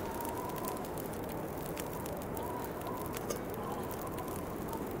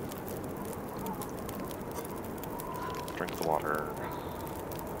 Drink the water.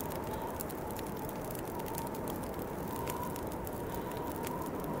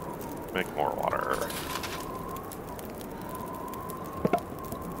 Make more water.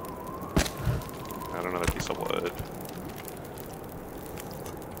 Add another piece of wood.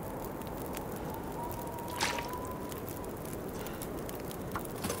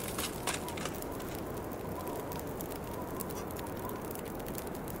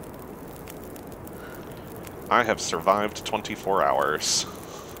 I have survived 24 hours.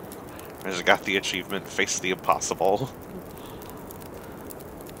 I just got the achievement, Face the Impossible.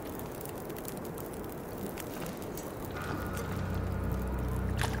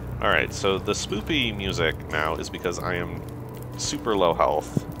 Alright, so the spoopy music now is because I am super low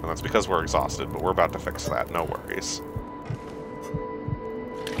health, and that's because we're exhausted, but we're about to fix that, no worries.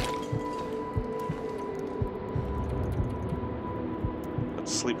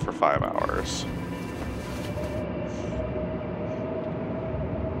 Let's sleep for 5 hours.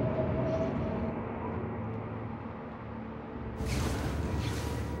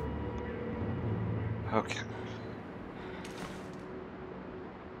 Okay.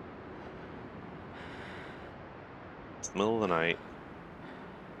 It's the middle of the night.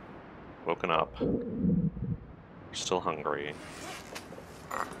 Woken up. We're still hungry.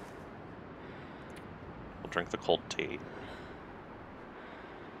 We'll drink the cold tea.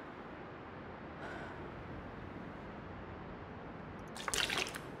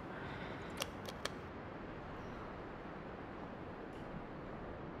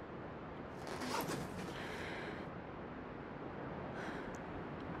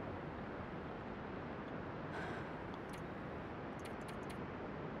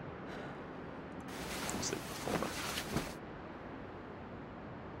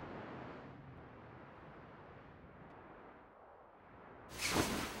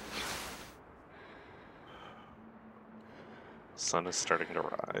 Sun is starting to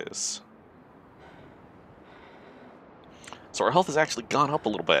rise. So our health has actually gone up a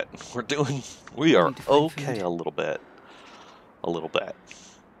little bit. We are okay a little bit. A little bit.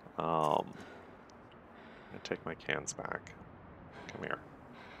 I'm gonna take my cans back. Come here.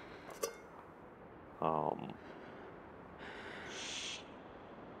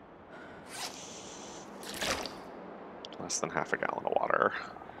 Less than half a gallon of water.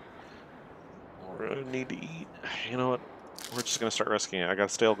 We're gonna need to eat. You know what? We're just gonna start risking it. I got a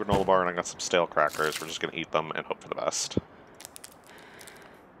stale granola bar and I got some stale crackers. We're just gonna eat them and hope for the best.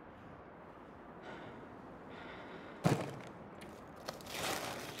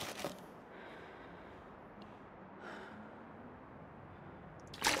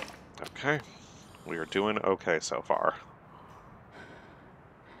 Okay. We are doing okay so far.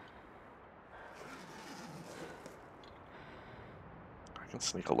 I can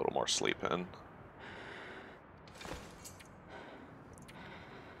sneak a little more sleep in.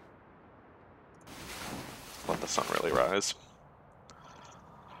 Let the sun really rise.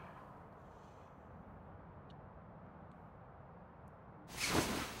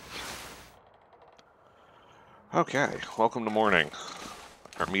 Okay, welcome to morning.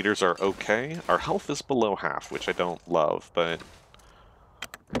 Our meters are okay. Our health is below half, which I don't love, but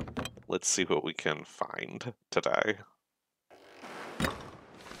let's see what we can find today.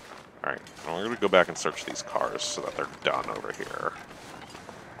 Alright, we're going to go back and search these cars so that they're done over here.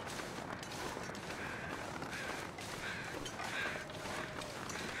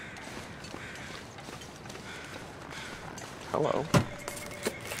 Hello.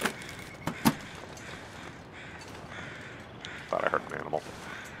 Thought I heard an animal.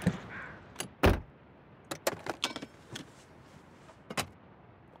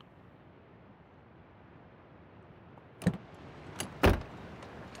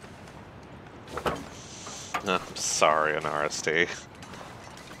 I'm sorry, an RST.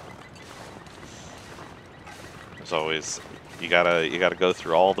 There's always you gotta go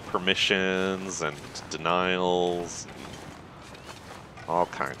through all the permissions and denials, and all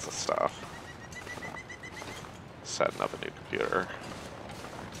kinds of stuff. Setting up a new computer.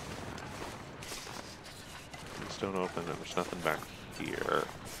 These don't open, and there's nothing back here.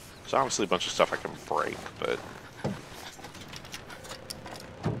 There's obviously a bunch of stuff I can break, but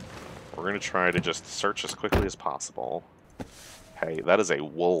we're going to try to just search as quickly as possible. Hey, that is a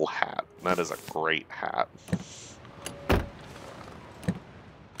wool hat. That is a great hat.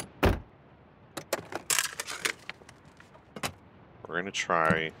 We're going to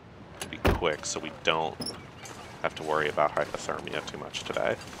try to be quick so we don't have to worry about hypothermia too much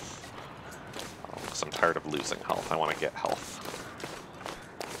today. Because I'm tired of losing health. I want to get health.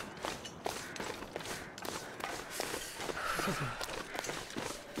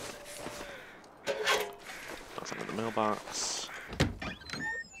 Nothing in the mailbox.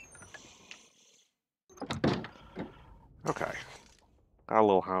 Okay. Got a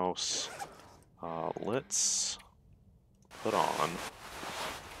little house. Let's put on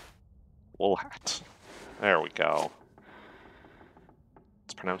wool hat. There we go.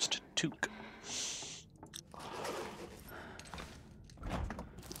 It's pronounced toque.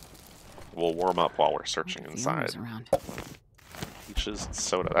 We'll warm up while we're searching inside. Peaches and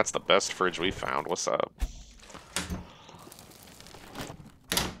soda. That's the best fridge we found. What's up?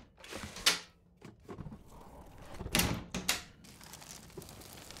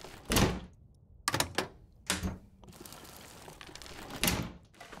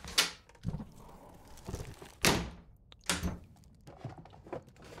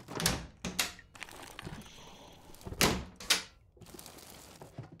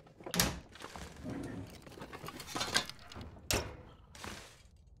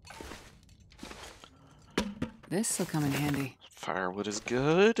 This'll come in handy. Firewood is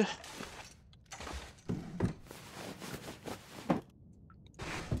good.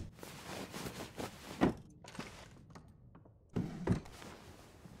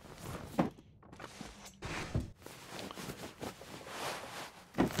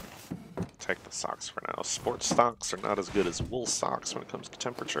 take the socks for now. Sports socks are not as good as wool socks when it comes to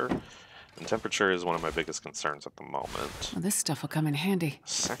temperature. And temperature is one of my biggest concerns at the moment. Well, this stuff will come in handy.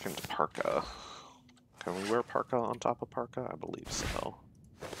 Second parka. Can we wear parka on top of parka? I believe so.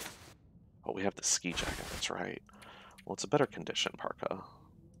 Oh, we have the ski jacket, that's right. Well, it's a better condition parka.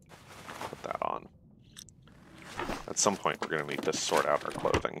 Put that on. At some point, we're going to need to sort out our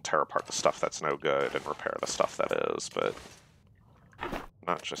clothing, tear apart the stuff that's no good, and repair the stuff that is, but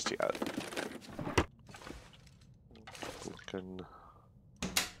not just yet. Looking...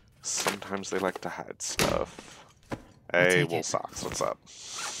 Sometimes they like to hide stuff. Hey, wool socks, what's up?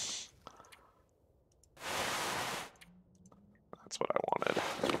 That's what I wanted.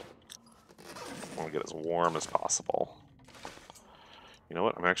 I want to get as warm as possible. You know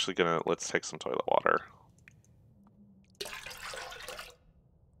what? I'm actually gonna... Let's take some toilet water.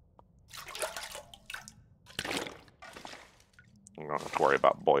 I don't have to worry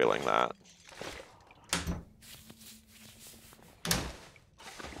about boiling that.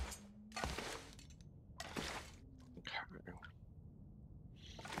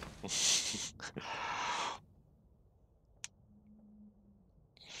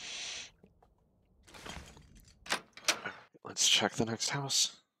 Let's check the next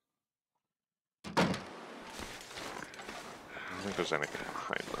house. I don't think there's anything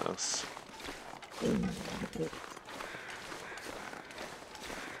behind this.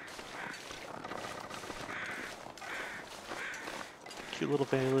 Cute little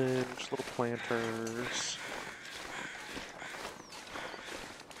village, little planters.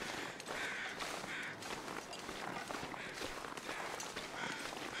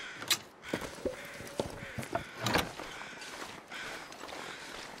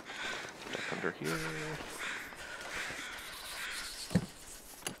 Under here.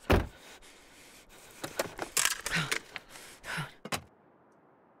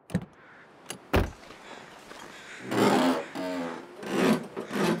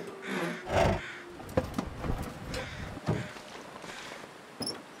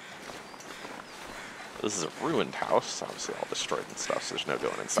 This is a ruined house, obviously all destroyed and stuff, so there's no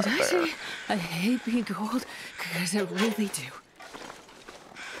going inside there. Did I say I hate being cold? Because I really do.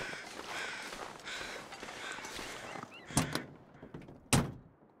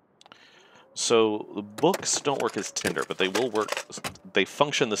 So the books don't work as tinder, but they will work. They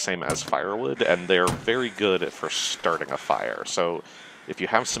function the same as firewood, and they're very good for starting a fire. So if you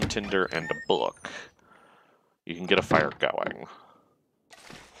have some tinder and a book, you can get a fire going.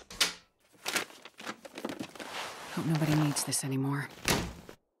 Hope nobody needs this anymore.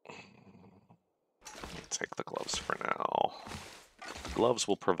 Take the gloves for now. Gloves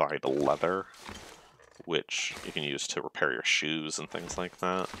will provide leather, which you can use to repair your shoes and things like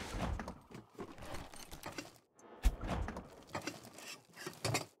that.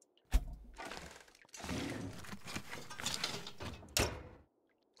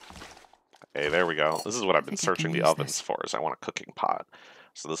 Hey, there we go. This is what I've been searching the ovens for, is I want a cooking pot.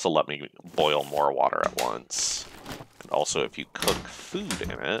 So this will let me boil more water at once. And also, if you cook food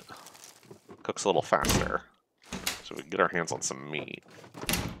in it, it cooks a little faster. So we can get our hands on some meat.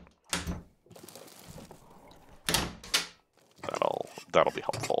 That'll be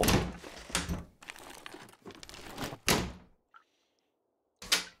helpful.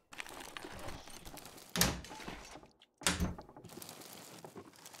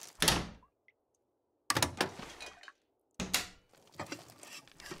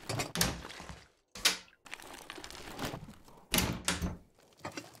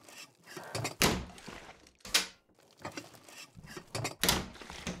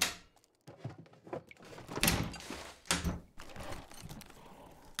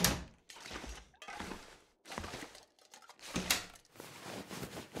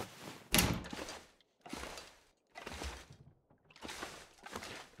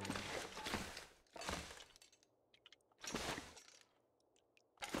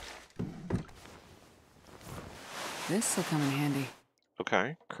 This'll come in handy.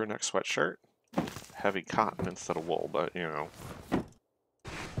 Okay, crew neck sweatshirt. Heavy cotton instead of wool, but you know,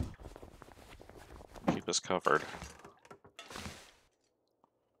 keep us covered.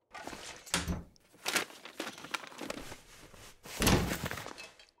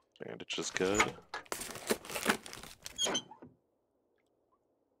 Bandage is good.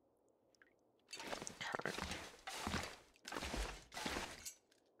 Okay.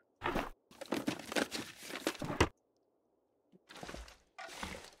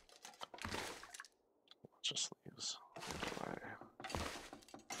 Just leaves.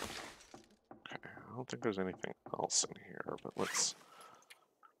 Okay, I don't think there's anything else in here, but let's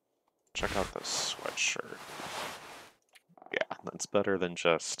check out this sweatshirt. Yeah, that's better than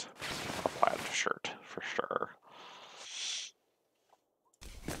just a for sure.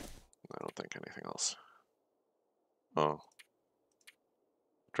 I don't think anything else. Oh.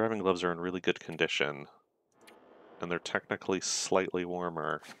 Driving gloves are in really good condition, and they're technically slightly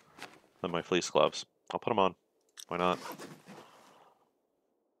warmer than my fleece gloves. I'll put them on. Why not?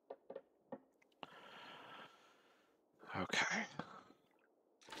 Okay.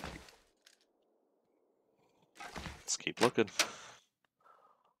 Let's keep looking.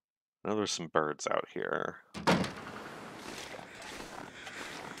 Now there's some birds out here.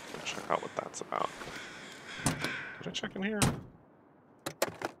 Check out what that's about. Did I check in here?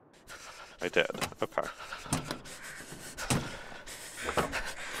 I did. Okay.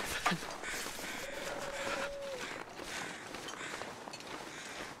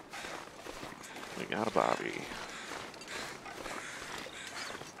 We got a Bobby.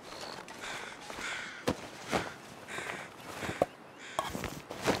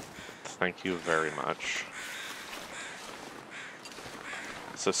 Thank you very much.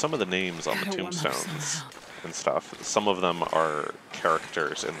 So some of the names on the tombstones and stuff, some of them are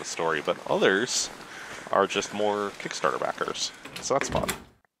characters in the story, but others are just more Kickstarter backers. So that's fun.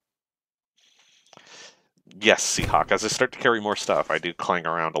 Yes, Seahawk, as I start to carry more stuff, I do clang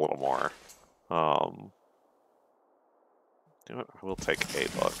around a little more. You know what? I will take a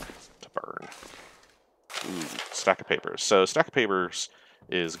book to burn. Ooh, stack of papers. So stack of papers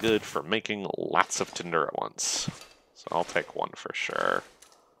is good for making lots of tinder at once. So I'll take one for sure.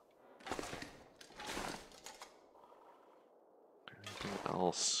 Anything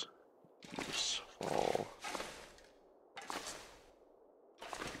else useful?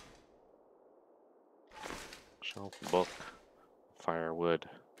 Shelf, book, firewood.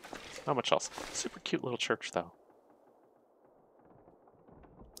 Not much else. Super cute little church, though.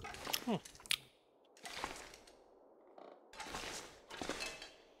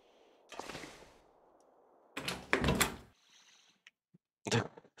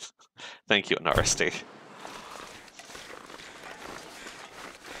 Thank you, NRSD.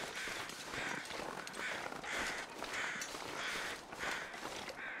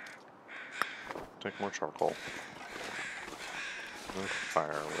 Take more charcoal. No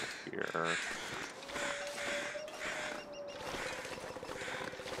firewood here.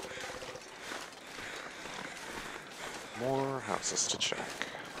 More houses to check.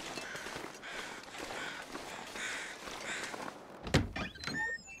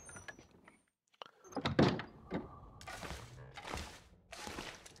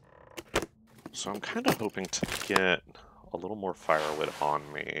 So I'm kind of hoping to get a little more firewood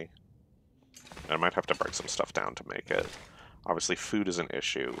on me. I might have to break some stuff down to make it. Obviously food is an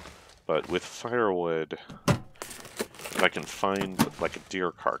issue, but with firewood, if I can find like a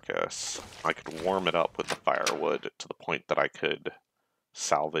deer carcass, I could warm it up with the firewood to the point that I could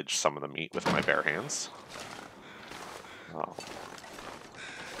salvage some of the meat with my bare hands.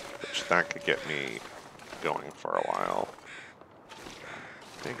 Which that could get me going for a while.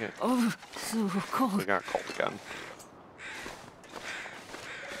 Dang it. Oh, so cold. We got cold again.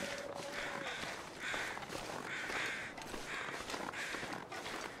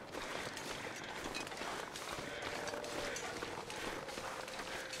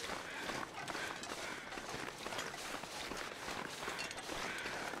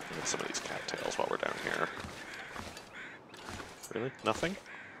 Get some of these cattails while we're down here. Really? Nothing?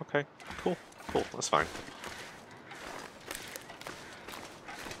 Okay, cool. Cool, that's fine.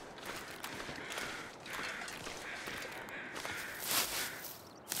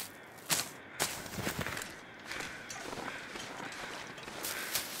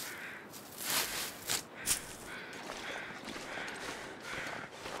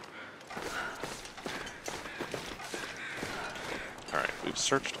 We've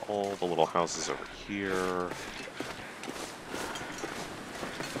searched all the little houses over here.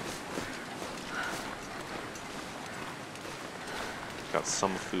 Got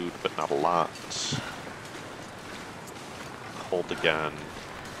some food, but not a lot. Cold again.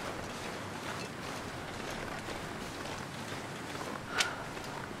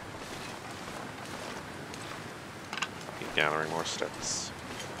 Keep gathering more sticks.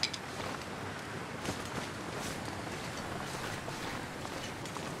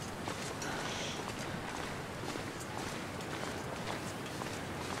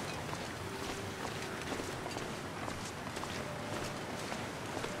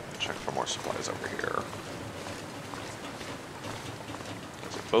 Supplies over here.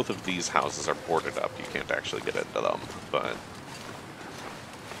 So both of these houses are boarded up. You can't actually get into them, but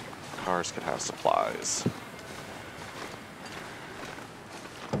cars could have supplies.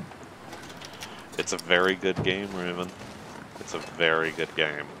 It's a very good game, Raven. It's a very good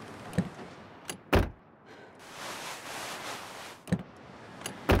game.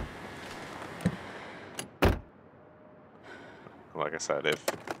 said,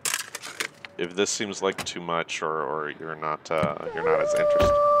 if this seems like too much, or you're not as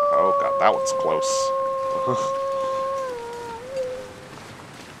interested. Oh god, that one's close.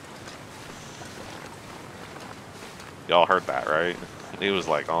 Y'all heard that, right? He was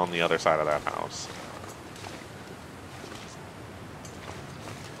like on the other side of that house.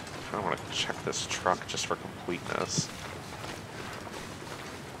 I want to check this truck just for completeness.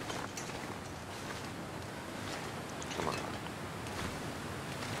 Come on.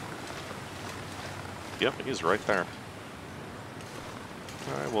 Yep, he's right there.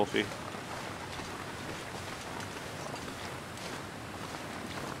 Alright, Wolfie.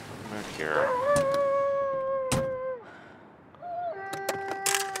 Back here.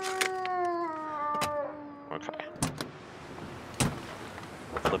 Okay.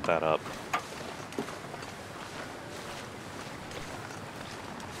 Flip that up.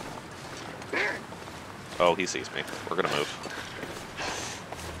 Oh, he sees me. We're gonna move.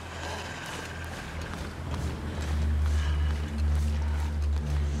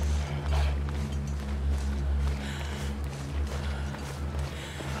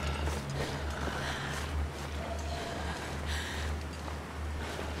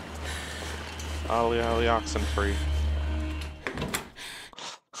 Ollie, ollie, oxen free.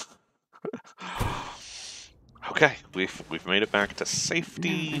 Okay, we've made it back to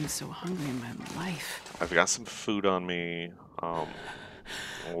safety. Never been so hungry in my life. I've got some food on me.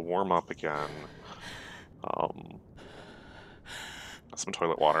 We'll warm up again. Some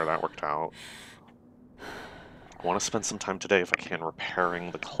toilet water, that worked out. I want to spend some time today, if I can,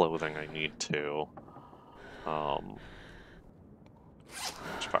 repairing the clothing I need to.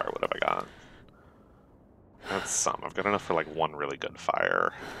 Which firewood have I got? That's some. I've got enough for like one really good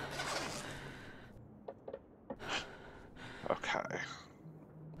fire. Okay.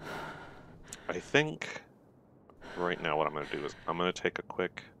 I think right now what I'm going to do is I'm going to take a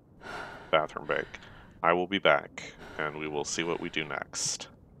quick bathroom break. I will be back, and we will see what we do next.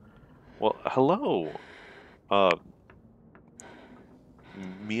 Well, hello,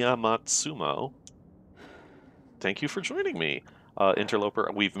 Miyamatsumo. Thank you for joining me,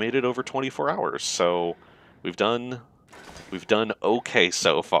 interloper. We've made it over 24 hours, so we've done okay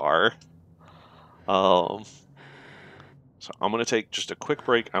so far. So I'm going to take just a quick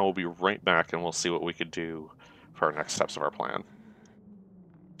break. I will be right back, and we'll see what we could do for our next steps of our plan.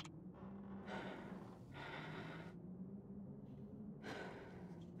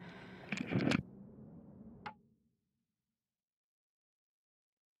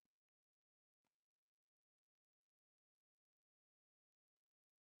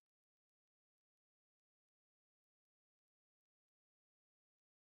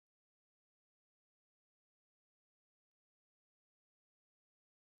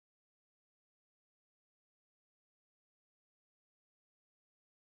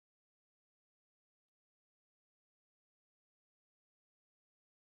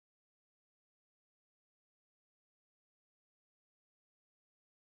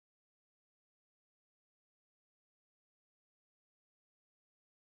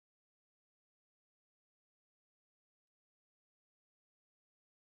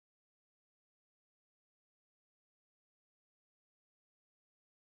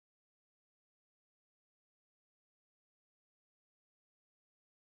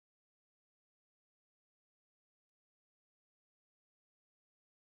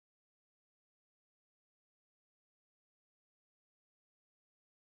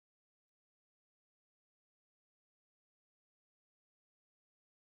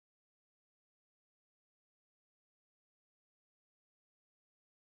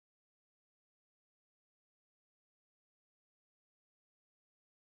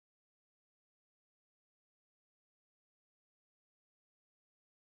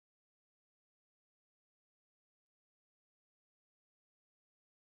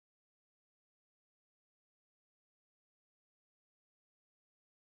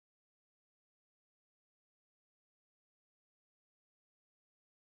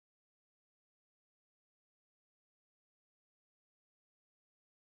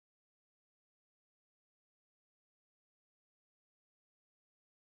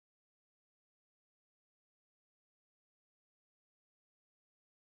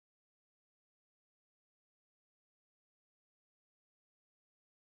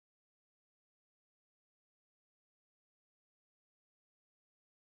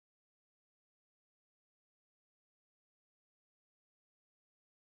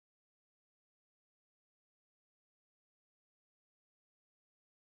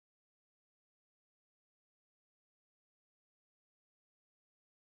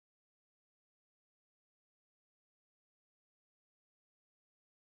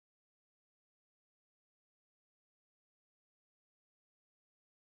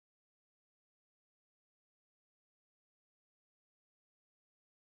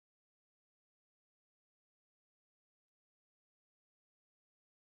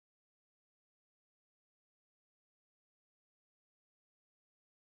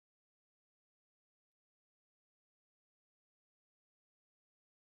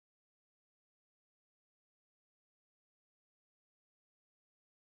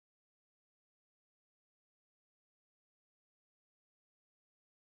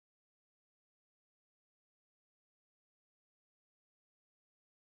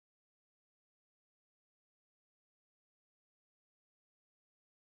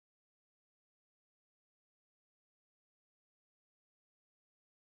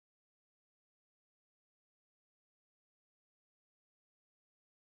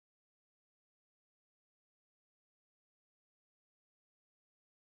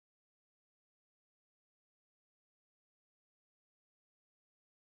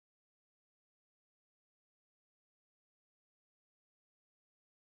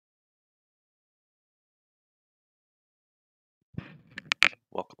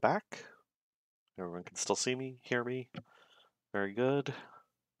 Welcome back. Everyone can still see me, hear me. Very good.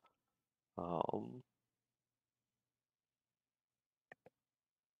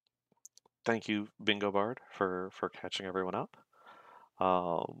 Thank you, Bingo Bard, for catching everyone up.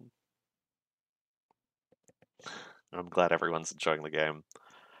 I'm glad everyone's enjoying the game.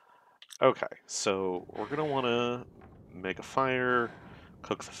 Okay, so we're gonna want to make a fire,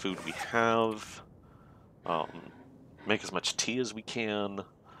 cook the food we have, make as much tea as we can,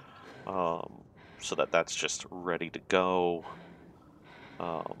 so that that's just ready to go.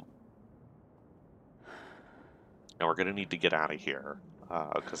 And we're gonna need to get out of here,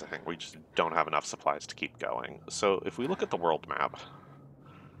 because I think we just don't have enough supplies to keep going. So if we look at the world map,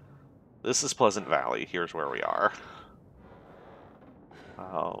 this is Pleasant Valley. Here's where we are.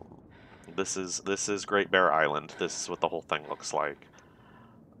 This is Great Bear Island. This is what the whole thing looks like.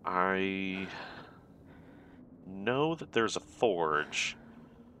 I know that there's a forge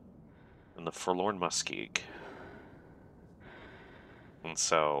in the Forlorn Muskeg. And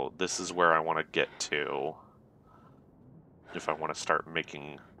so this is where I want to get to if I want to start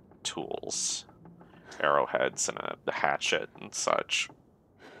making tools, arrowheads and a hatchet and such.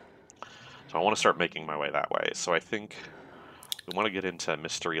 So I want to start making my way that way. So I think we want to get into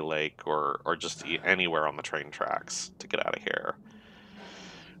Mystery Lake or just anywhere on the train tracks to get out of here.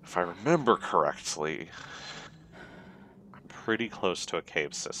 If I remember correctly, I'm pretty close to a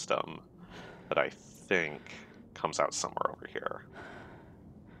cave system that I think comes out somewhere over here.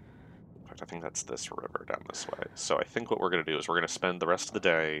 In fact, I think that's this river down this way. So I think what we're going to do is we're going to spend the rest of the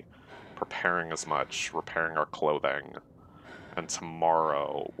day preparing as much, repairing our clothing, and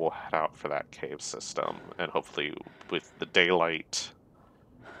tomorrow we'll head out for that cave system, and hopefully with the daylight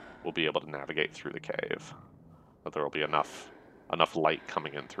we'll be able to navigate through the cave. But there will be enough light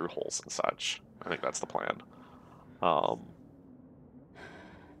coming in through holes and such. I think that's the plan.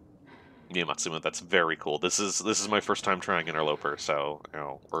 Yeah, Matsuma, that's very cool. This is my first time trying Interloper, so you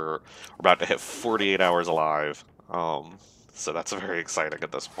know we're about to hit 48 hours alive. So that's very exciting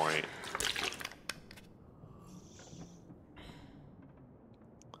at this point.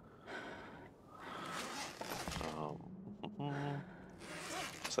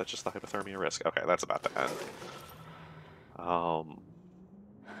 Is that just the hypothermia risk? Okay, that's about to end.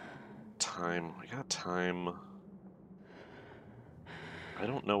 Time. We got time. I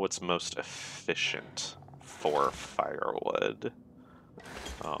don't know what's most efficient for firewood.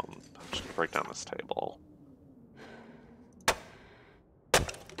 I'm just gonna break down this table.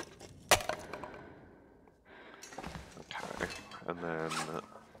 Okay, and then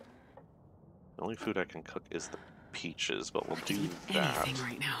the only food I can cook is the peaches, but we'll do that. Anything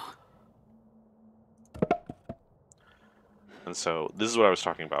right now. And so this is what I was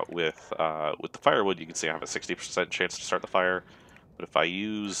talking about with the firewood. You can see I have a 60% chance to start the fire, but if I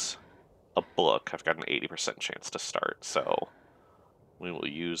use a book, I've got an 80% chance to start. So we will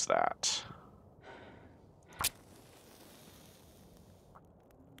use that.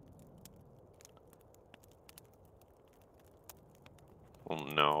 Oh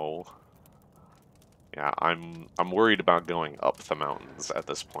no. Yeah, I'm worried about going up the mountains at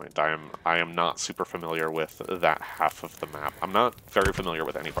this point. I am not super familiar with that half of the map. I'm not very familiar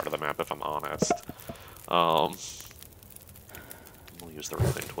with any part of the map, if I'm honest. We'll use the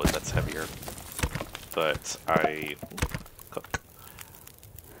reclaimed wood, that's heavier. But I cook.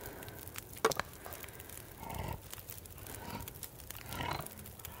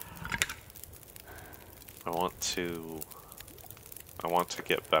 I want to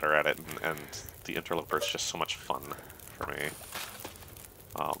get better at it, and the Interloper is just so much fun for me.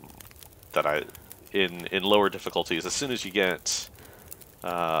 That in lower difficulties, as soon as you get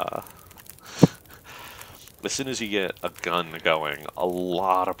a gun going, a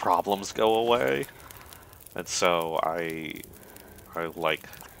lot of problems go away, and so I like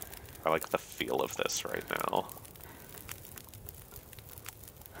the feel of this right now.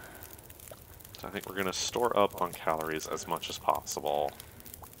 So I think we're gonna store up on calories as much as possible,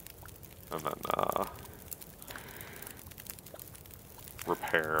 and then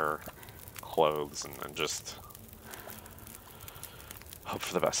repair clothes and just hope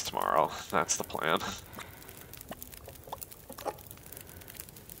for the best tomorrow. That's the plan.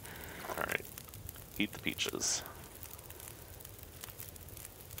 Alright. Eat the peaches.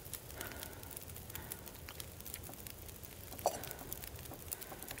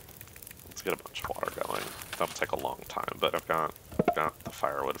 Let's get a bunch of water going. That'll take a long time, but I've got the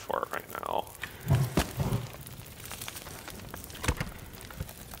firewood for it right now.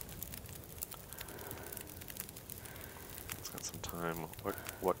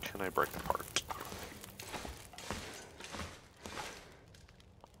 What can I break apart?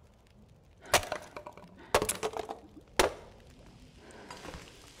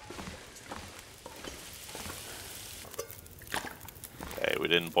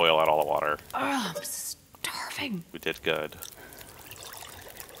 didn't boil out all the water. Oh, I'm starving. We did good.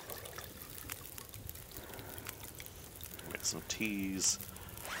 Make some teas.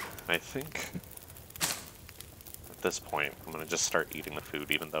 I think at this point I'm gonna just start eating the food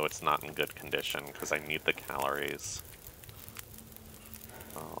even though it's not in good condition because I need the calories.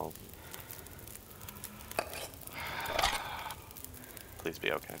 Please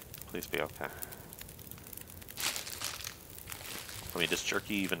be okay. Please be okay. I mean, does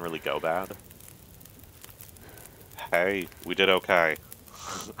jerky even really go bad? Hey, we did okay.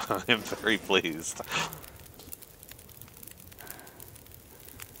 I'm very pleased.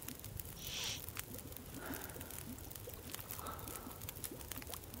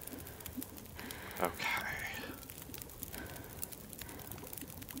 Okay.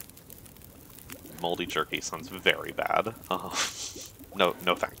 Moldy jerky sounds very bad.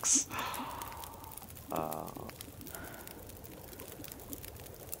 No thanks.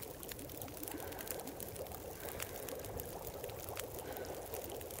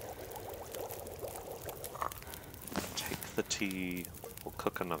 Take the tea. We'll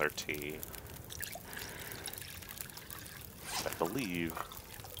cook another tea. I believe.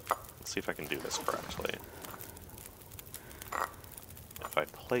 Let's see if I can do this correctly. If I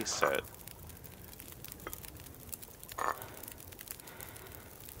place it.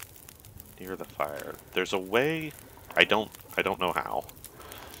 Near the fire. There's a way, I don't know how.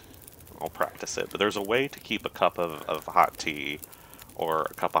 I'll practice it, but there's a way to keep a cup of hot tea or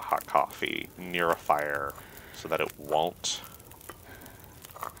a cup of hot coffee near a fire so that it won't,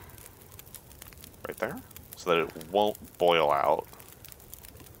 right there, so that it won't boil out.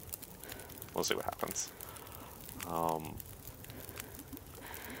 We'll see what happens.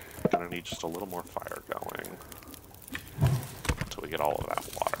 Gonna need just a little more fire going until we get all of that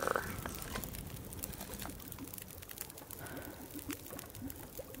water.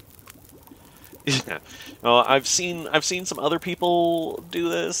 Yeah. Well, I've seen some other people do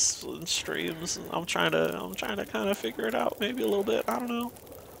this in streams. I'm trying to kind of figure it out maybe a little bit. I don't know.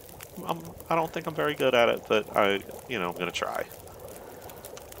 I don't think I'm very good at it, but I'm gonna try.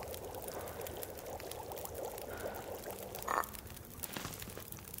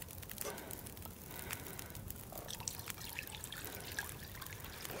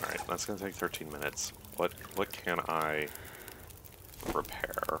 All right, that's gonna take 13 minutes. What can I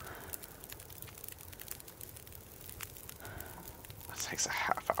repair? Takes a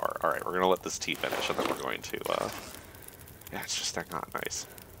half hour. Alright, we're gonna let this tea finish and then we're going to, yeah, it's just not nice.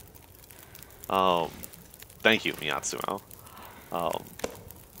 Thank you, Miyatsumo.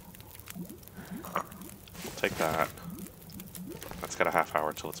 Take that. That's got a half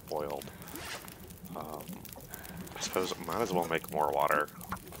hour till it's boiled. I suppose I might as well make more water.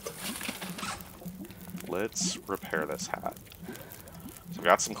 Let's repair this hat. So I've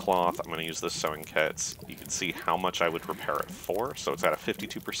got some cloth. I'm going to use those sewing kits. You can see how much I would repair it for. So it's at a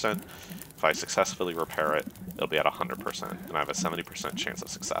 52%. If I successfully repair it, it'll be at 100%. And I have a 70% chance of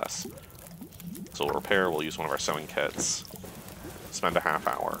success. So we'll repair. We'll use one of our sewing kits. Spend a half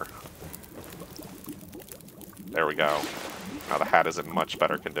hour. There we go. Now the hat is in much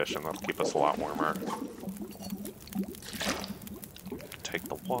better condition. That'll keep us a lot warmer. Take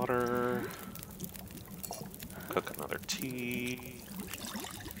the water. Cook another tea.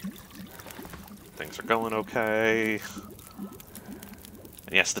 Things are going okay.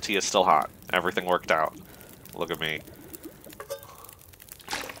 And yes, the tea is still hot. Everything worked out. Look at me.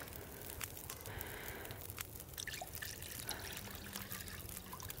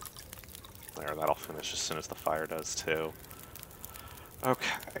 There, that'll finish as soon as the fire does too.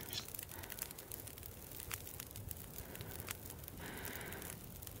 Okay.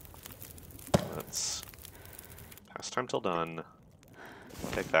 Let's pass time till done.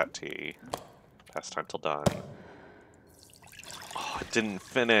 Take that tea. Pass time till done. Oh, it didn't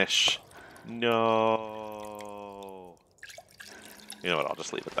finish. No. You know what? I'll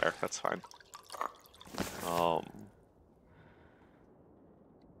just leave it there. That's fine. I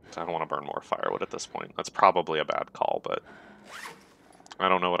don't want to burn more firewood at this point. That's probably a bad call, but I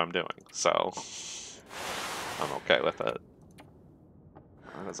don't know what I'm doing, so I'm okay with it.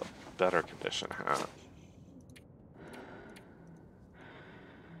 That is a better condition hat.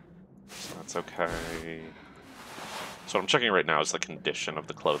 So that's okay. So what I'm checking right now is the condition of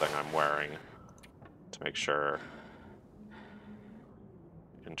the clothing I'm wearing to make sure.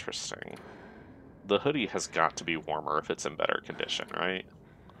 Interesting. The hoodie has got to be warmer if it's in better condition, right?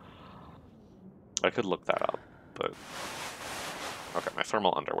 I could look that up, but... Okay, my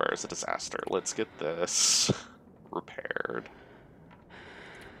thermal underwear is a disaster. Let's get this repaired.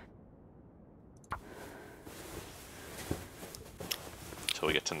 until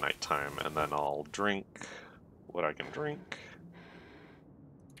we get to nighttime, and then I'll drink what I can drink,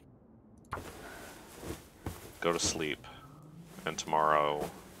 go to sleep, and tomorrow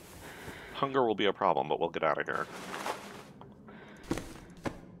hunger will be a problem, but we'll get out of here.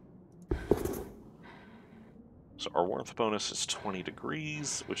 So our warmth bonus is 20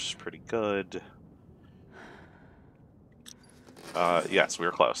 degrees, which is pretty good. Yes, we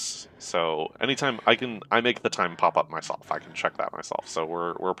were close. So anytime I make the time pop up myself. I can check that myself. So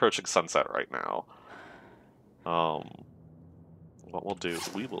we're approaching sunset right now. What we'll do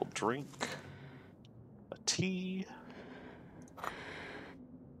is we will drink a tea.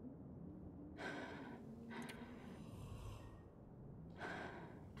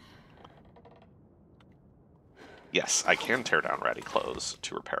 Yes, I can tear down ratty clothes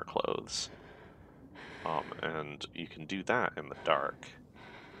to repair clothes. And you can do that in the dark.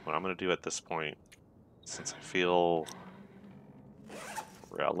 What I'm going to do at this point, since I feel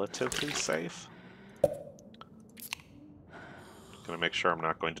relatively safe, I'm going to make sure I'm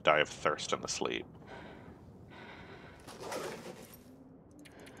not going to die of thirst in the sleep.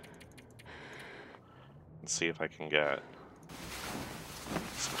 And see if I can get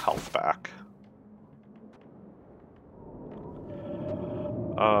some health back.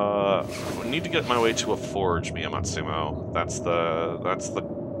 I need to get my way to a forge, Miyamatsumo. That's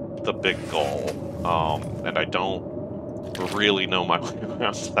the big goal. And I don't really know my way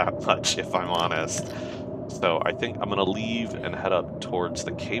around that much, if I'm honest. So I think I'm gonna leave and head up towards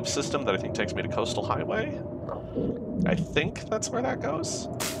the cave system that I think takes me to Coastal Highway. I think that's where that goes.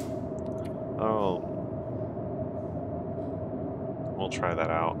 We'll try that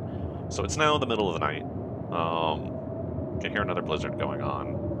out. So it's now the middle of the night. Can hear another blizzard going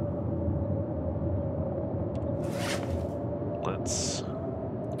on. What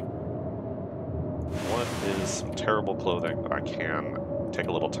is some terrible clothing that I can take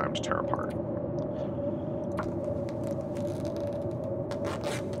a little time to tear apart?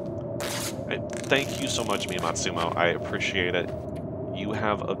 Thank you so much, Miyamatsumo. I appreciate it. You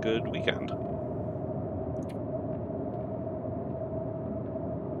have a good weekend.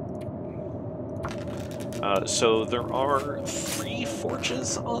 So there are 3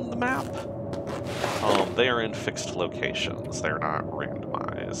 forges on the map. They are in fixed locations. They're not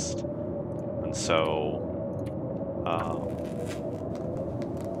randomized. And so,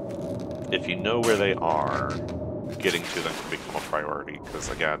 if you know where they are, getting to them can become a priority, because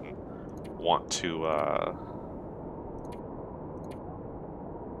again, want to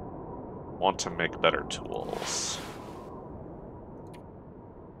make better tools.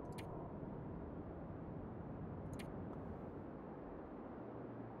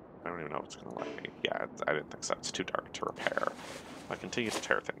 I don't even know if it's going to let me. Yeah, I didn't think so. It's too dark to repair. I continue to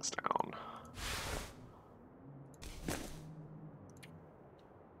tear things down.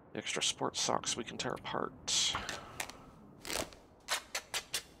 The extra sports socks we can tear apart.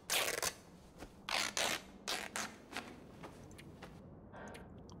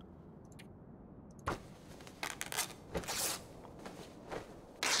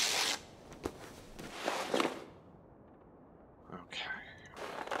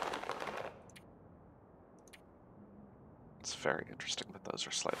 Very interesting that those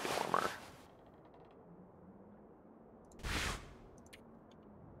are slightly warmer.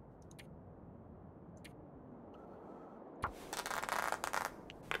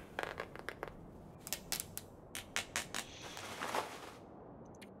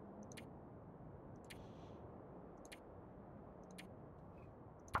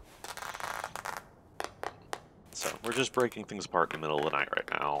 So we're just breaking things apart in the middle of the night right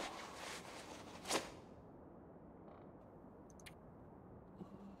now.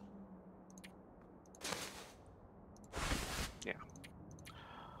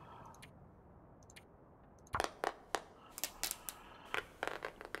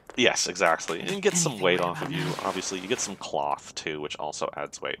 Yes, exactly. And you get some weight off of you. Obviously, you get some cloth, too, which also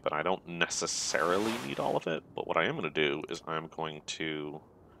adds weight, but I don't necessarily need all of it. But what I am going to do is I'm going to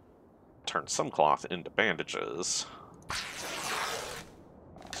turn some cloth into bandages.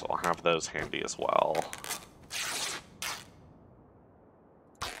 So I'll have those handy as well.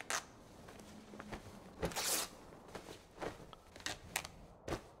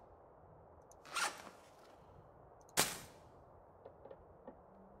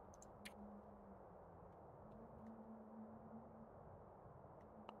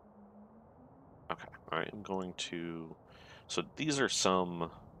 I am going to... So these are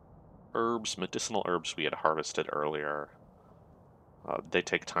some herbs, medicinal herbs we had harvested earlier. They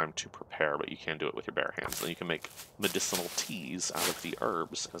take time to prepare, but you can do it with your bare hands. And you can make medicinal teas out of the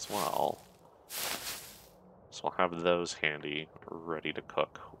herbs as well. So So we'll have those handy, ready to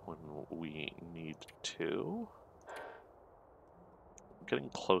cook when we need to. Getting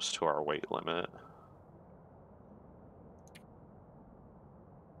close to our weight limit.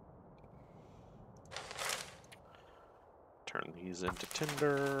 Turn these into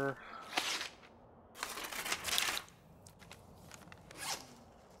tinder.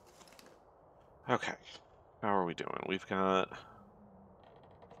 Okay, how are we doing? We've got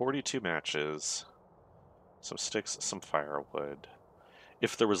 42 matches, some sticks, some firewood.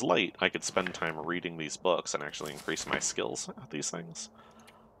 If there was light, I could spend time reading these books and actually increase my skills at these things.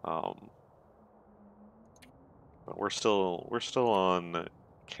 But we're still on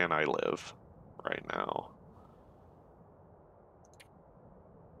can I live right now.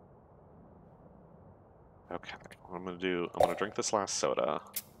 Okay, what I'm gonna drink this last soda.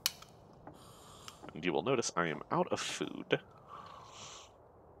 And you will notice I am out of food.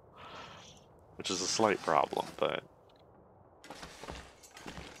 Which is a slight problem, but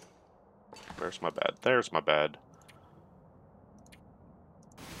where's my bed? There's my bed.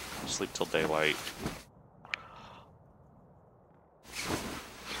 Sleep till daylight.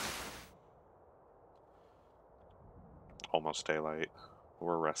 Almost daylight.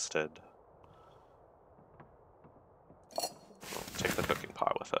 We're rested. We'll take the cooking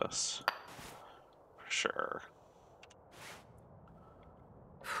pot with us. For sure.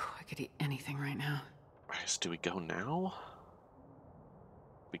 I could eat anything right now. Alright, so do we go now?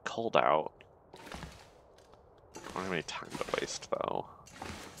 Be cold out. I don't have any time to waste, though.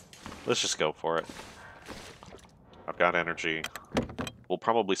 Let's just go for it. I've got energy. We'll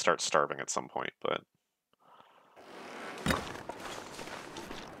probably start starving at some point, but...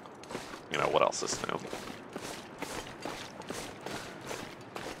 you know, what else is new?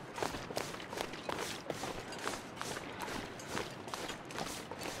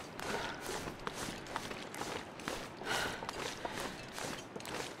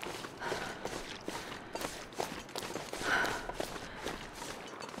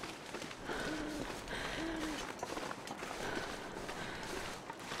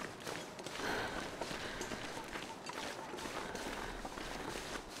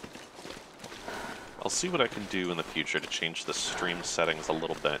 I'll see what I can do in the future to change the stream settings a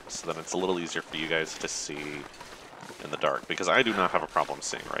little bit so that it's a little easier for you guys to see in the dark, because I do not have a problem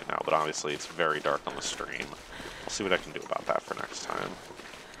seeing right now, but obviously it's very dark on the stream. I'll see what I can do about that for next time.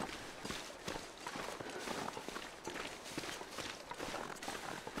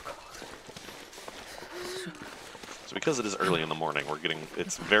 So because it is early in the morning,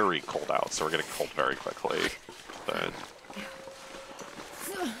 it's very cold out, so we're getting cold very quickly, but...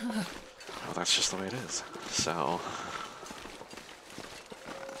 well, that's just the way it is. So...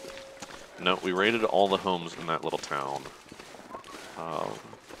 no, we raided all the homes in that little town.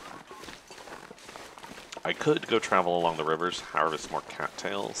 I could go travel along the rivers, however it's more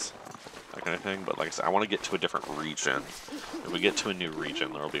cattails, that kind of thing, but like I said, I want to get to a different region. If we get to a new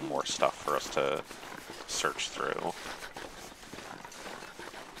region, there will be more stuff for us to search through.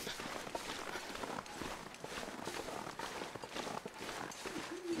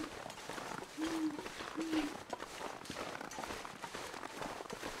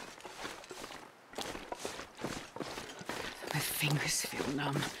 My fingers feel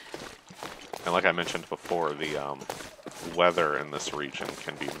numb. And like I mentioned before, the weather in this region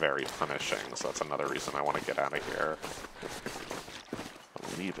can be very punishing, so that's another reason I want to get out of here. I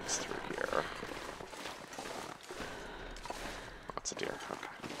believe it's through here. Oh, that's a deer, okay.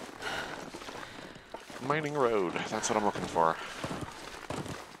 Mining road, that's what I'm looking for.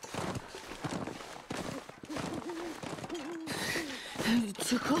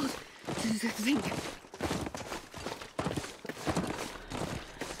 Too cold to think.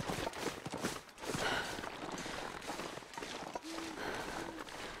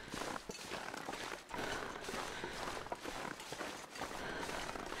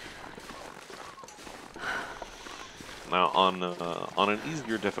 Now, on an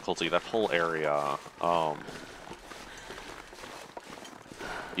easier difficulty, that whole area,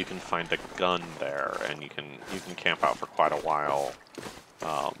 you can find a gun there, and you can camp out for quite a while,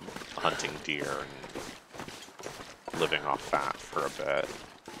 hunting deer and living off that for a bit.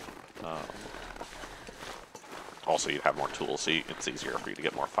 Also, you'd have more tools, so it's easier for you to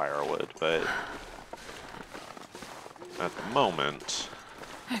get more firewood, but at the moment...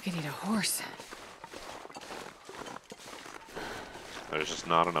 I could eat a horse. There's just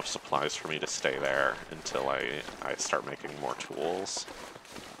not enough supplies for me to stay there until I start making more tools.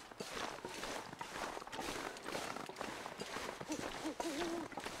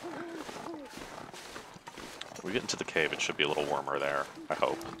 When we get into the cave, it should be a little warmer there, I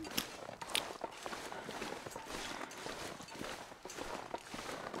hope.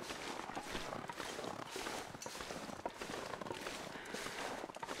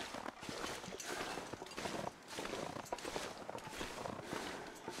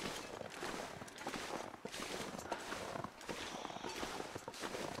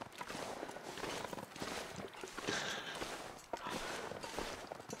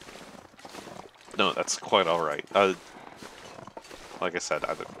 No, that's quite all right. Like I said,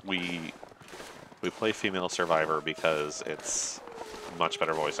 we play female survivor because it's much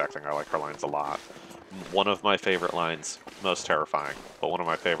better voice acting. I like her lines a lot. One of my favorite lines, most terrifying, but one of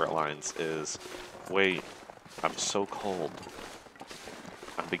my favorite lines is, "Wait, I'm so cold.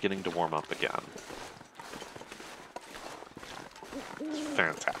 I'm beginning to warm up again." It's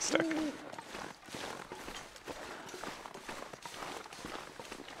fantastic.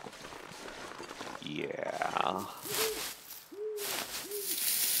 Yeah.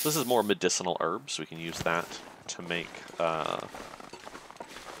 This is more medicinal herbs. We can use that to make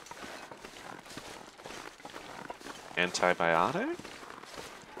antibiotic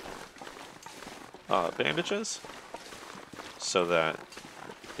bandages, so that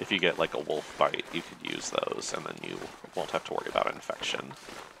if you get like a wolf bite, you could use those, and then you won't have to worry about infection.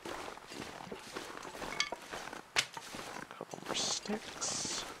 A couple more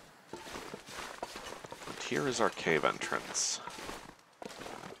sticks. And here is our cave entrance.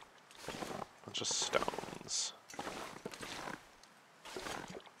 Bunch of stones.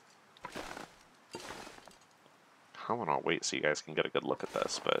 I want to wait so you guys can get a good look at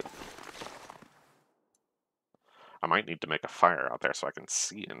this, but I might need to make a fire out there so I can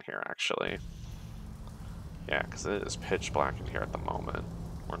see in here, actually. Yeah, because it is pitch black in here at the moment.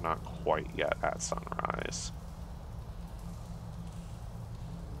 We're not quite yet at sunrise.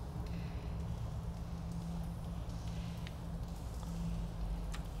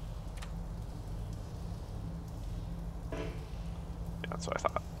 Yeah, that's what I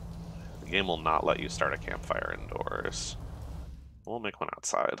thought. The game will not let you start a campfire indoors. We'll make one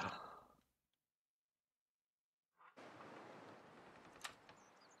outside.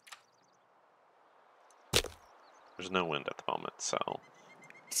 There's no wind at the moment, so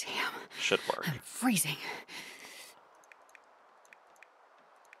Damn. should work. I'm freezing.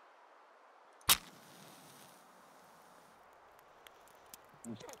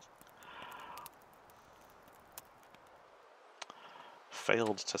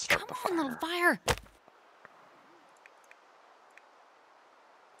 Failed to start the Come on, little fire. fire.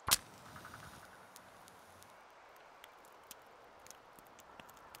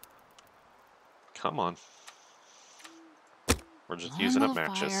 Come on. We're just Come on, using up little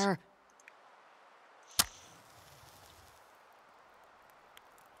matches. fire.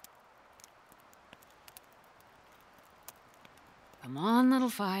 Come on, little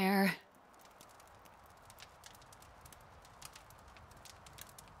fire.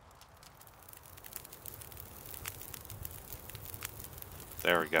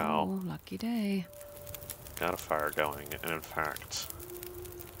 There we go. Oh, lucky day. Got a fire going, and in fact,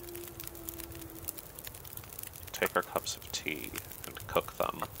 take our cups of tea and cook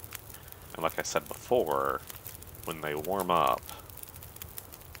them. And like I said before, when they warm up,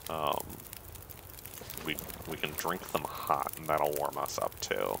 we can drink them hot, and that'll warm us up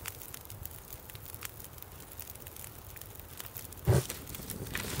too.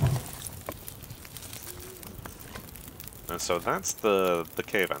 And so that's the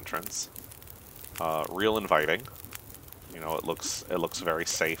cave entrance. Real inviting. You know, it looks very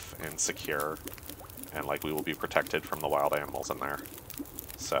safe and secure, and like we will be protected from the wild animals in there.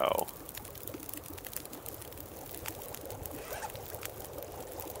 So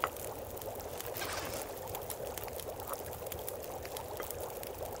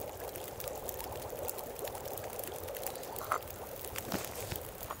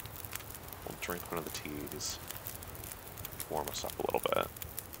we'll drink one of the teas. Warm us up a little bit.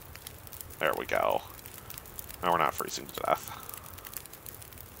 There we go. Now we're not freezing to death.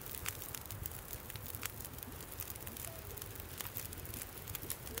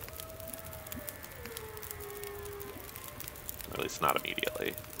 At least not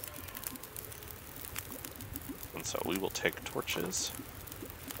immediately. And so we will take torches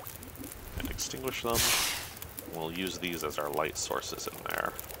and extinguish them. We'll use these as our light sources in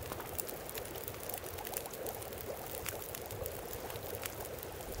there.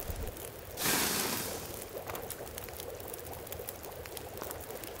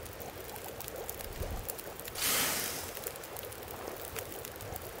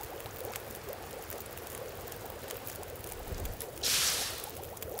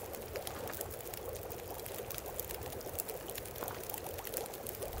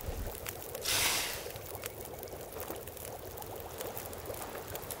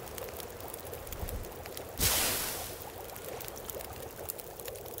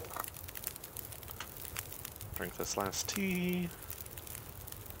 Drink this last tea.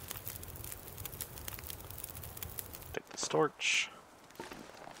 Take this torch.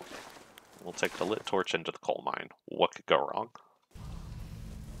 We'll take the lit torch into the coal mine. What could go wrong?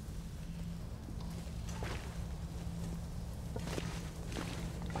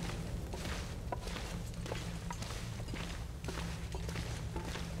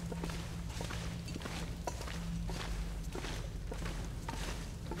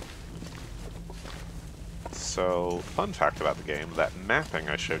 So, fun fact about the game, that mapping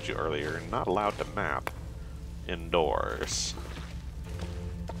I showed you earlier, you're not allowed to map indoors.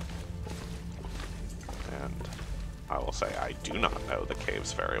 And I will say, I do not know the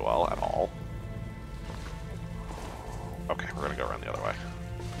caves very well at all. Okay, we're gonna go around the other way.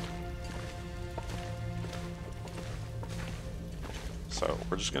 So,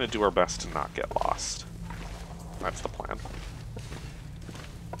 we're just gonna do our best to not get lost. That's the plan.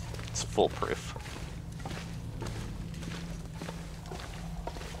 It's foolproof.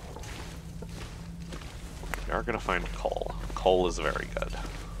 We are gonna find coal. Coal is very good.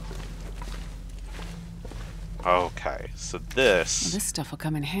 Okay, so this stuff will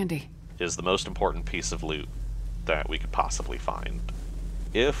come in handy. Is the most important piece of loot that we could possibly find.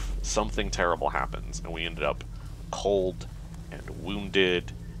 If something terrible happens and we ended up cold and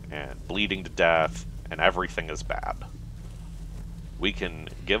wounded and bleeding to death and everything is bad, we can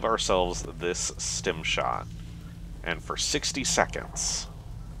give ourselves this stim shot, and for 60 seconds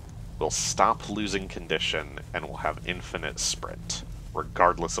we'll stop losing condition and we'll have infinite sprint,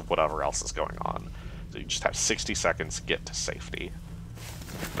 regardless of whatever else is going on. So you just have 60 seconds to get to safety.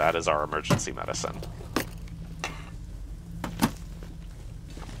 That is our emergency medicine.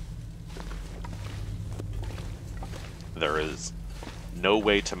 There is no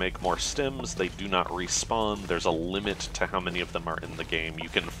way to make more stims. They do not respawn. There's a limit to how many of them are in the game. You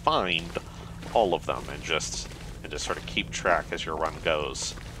can find all of them and just sort of keep track as your run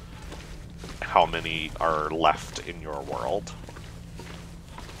goes how many are left in your world.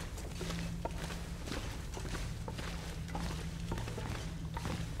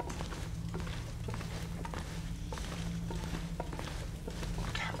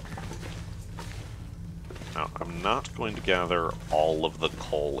 Now, I'm not going to gather all of the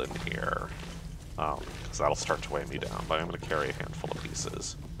coal in here, because that'll start to weigh me down, but I'm going to carry a handful of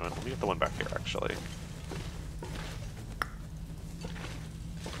pieces. Let me get the one back here, actually.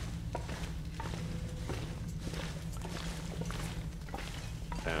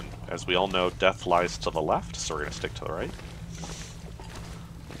 And as we all know, death lies to the left, so we're going to stick to the right.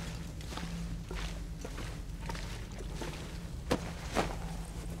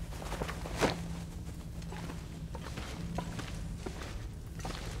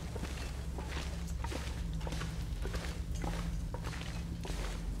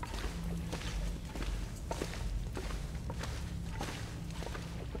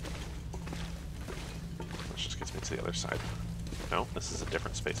 The other side. No, this is a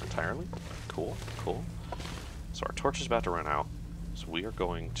different space entirely. Cool, cool. So our torch is about to run out. So we are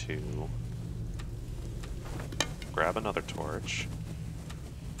going to grab another torch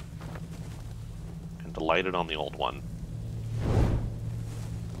and light it on the old one.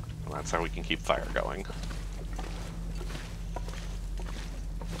 And that's how we can keep fire going.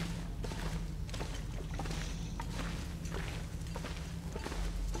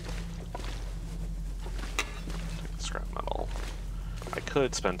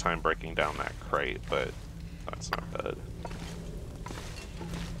 Could spend time breaking down that crate, but that's not good.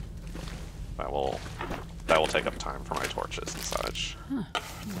 That will take up time for my torches and such. Huh.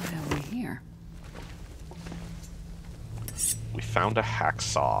 What have we here? We found a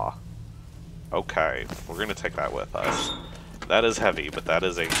hacksaw. Okay, we're gonna take that with us. That is heavy, but that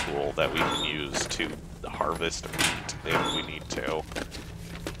is a tool that we can use to harvest meat if we need to.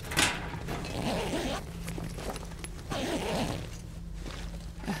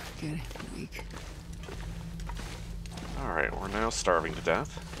 Good. Weak. Alright, we're now starving to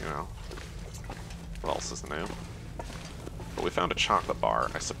death. You know, what else is new? But we found a chocolate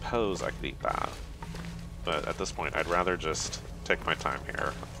bar. I suppose I could eat that. But at this point, I'd rather just take my time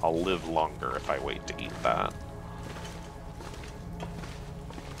here. I'll live longer if I wait to eat that.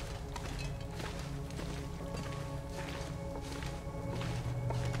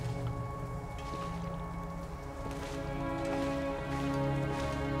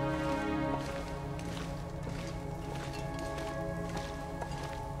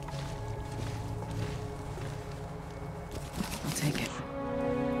 Take it.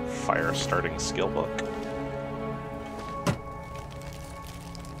 Fire starting skill book.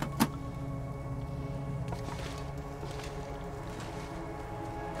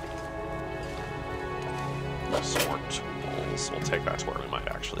 Some more tools. We'll take that to where we might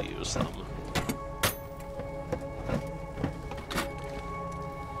actually use them.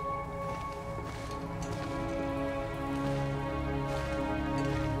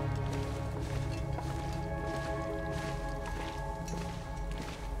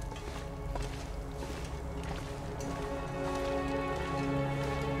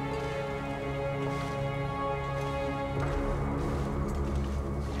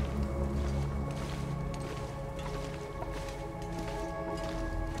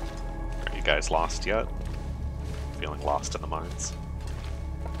 guys lost yet? Feeling lost in the mines?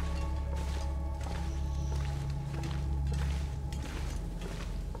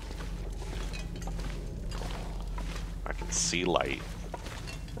 I can see light.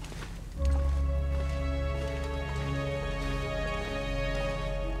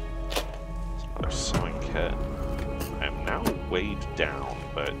 Another sewing kit. I am now weighed down,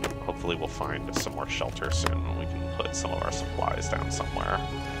 but hopefully we'll find some more shelter soon and we can put some of our supplies down somewhere.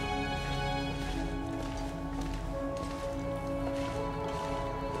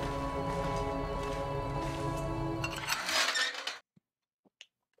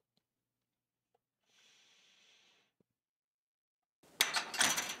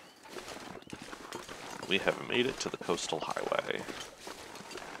 We have made it to the coastal highway.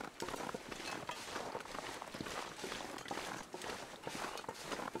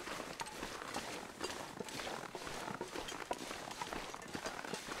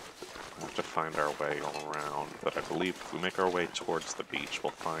 We'll have to find our way all around, but I believe if we make our way towards the beach,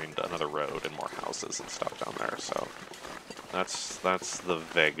 we'll find another road and more houses and stuff down there, so that's the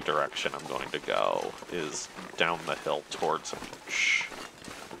vague direction I'm going to go, is down the hill towards a beach.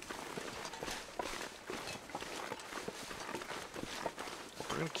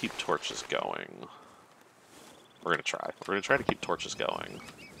 We're going to keep torches going. We're going to try. We're going to try to keep torches going.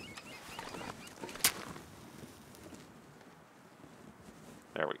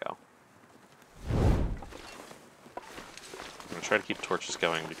 There we go. I'm going to try to keep torches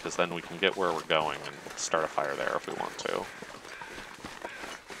going because then we can get where we're going and start a fire there if we want to.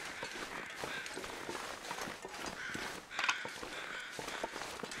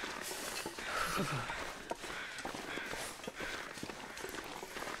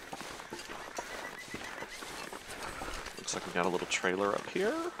 Looks like we got a little trailer up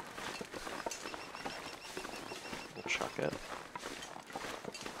here. We'll check it.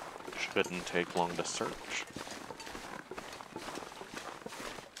 Shouldn't take long to search.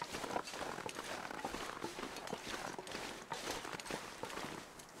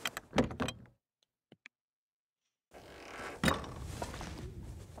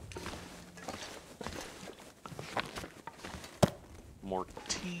 More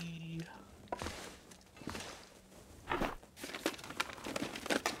tea.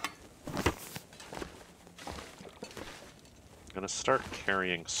 I'm gonna start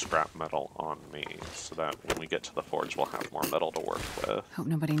carrying scrap metal on me so that when we get to the forge we'll have more metal to work with. Hope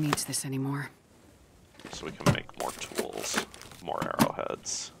nobody needs this anymore. So we can make more tools, more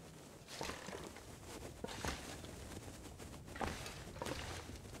arrowheads.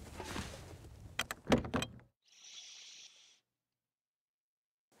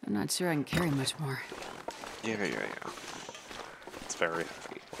 I'm not sure I can carry much more. Yeah. It's very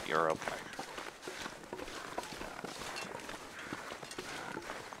heavy. You're okay.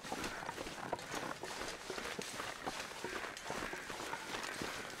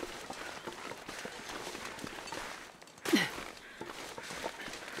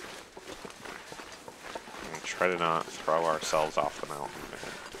 Try to not throw ourselves off the mountain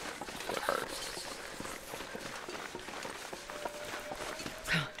and get hurt.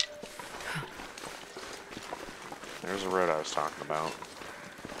 There's a road I was talking about.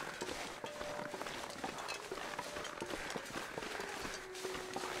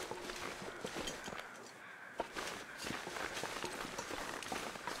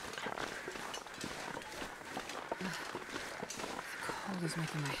 The cold is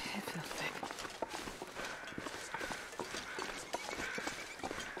making my head feel thick.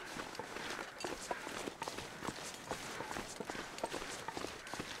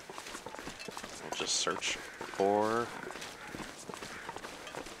 Just search for...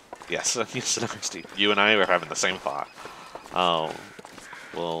 Yes, you and I are having the same thought.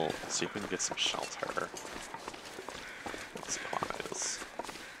 We'll see if we can get some shelter. And supplies.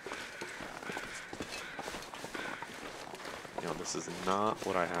 You know, this is not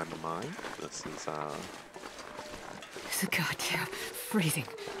what I had in mind. This is, It's goddamn freezing.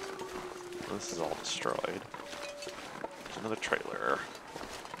 this is all destroyed. There's another trailer.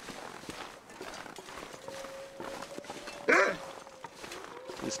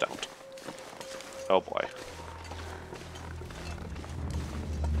 Please don't. Oh boy.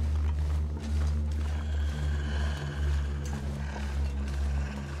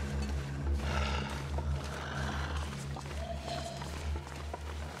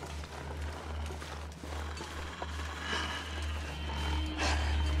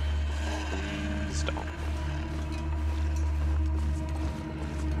 Please don't.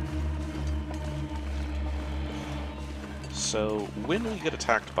 So, when we get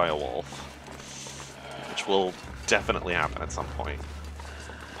attacked by a wolf, which will definitely happen at some point,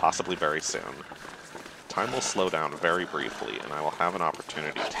 possibly very soon, time will slow down very briefly, and I will have an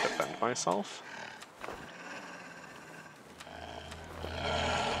opportunity to defend myself.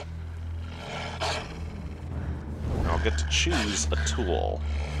 I'll get to choose a tool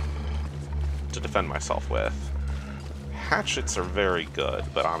to defend myself with. Hatchets are very good,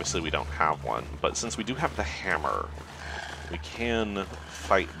 but obviously we don't have one. But since we do have the hammer, we can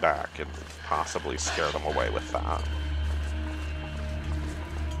fight back and possibly scare them away with that.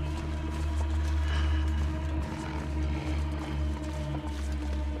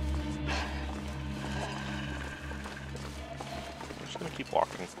 I'm just gonna keep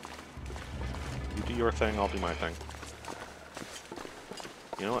walking. You do your thing, I'll do my thing.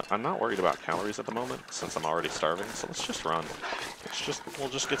 You know what? I'm not worried about calories at the moment, since I'm already starving, so let's just run. We'll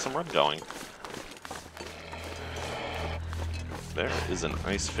just get some run going. There is an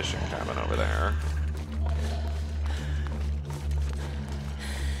ice fishing cabin over there.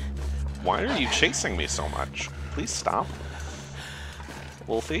 Why are you chasing me so much? Please stop.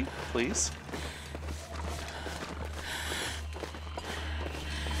 Wolfie, please.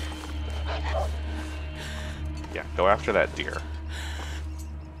 Yeah, go after that deer.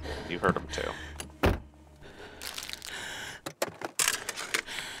 You heard him too.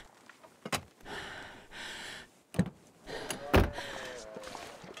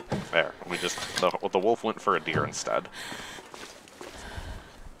 There, the wolf went for a deer instead.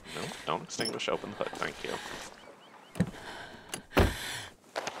 No, don't extinguish open hood, thank you.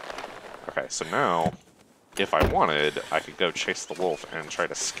 Okay, so now, if I wanted, I could go chase the wolf and try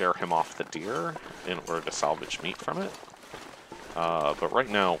to scare him off the deer in order to salvage meat from it. But right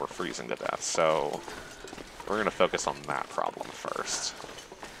now we're freezing to death, so we're going to focus on that problem first.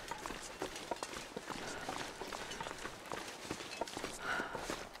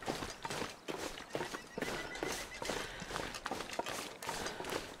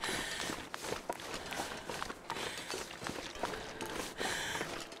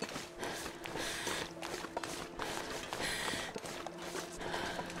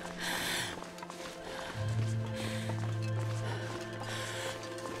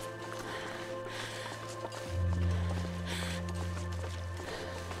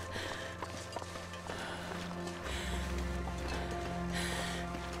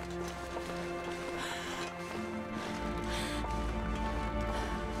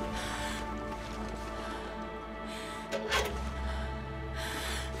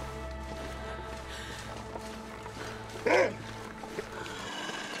 Could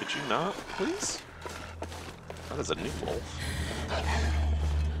you not, please? That is a new wolf.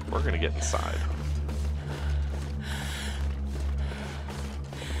 We're gonna get inside.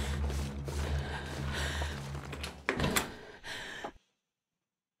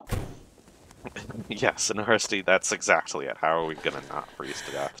 Yes, in Hursty, that's exactly it. How are we gonna not freeze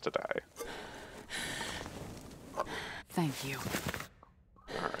to death today? Thank you.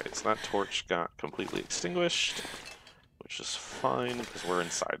 Alright, so that torch got completely extinguished, which is fine, because we're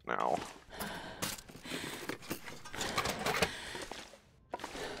inside now.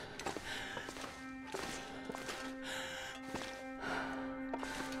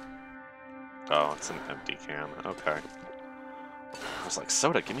 Oh, it's an empty can. Okay. I was like,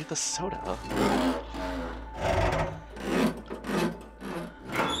 soda, give me the soda.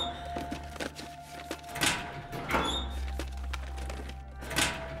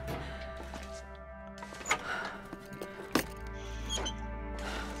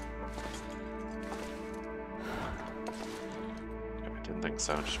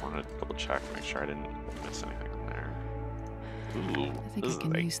 So I just wanted to double check, make sure I didn't miss anything in there. Ooh, this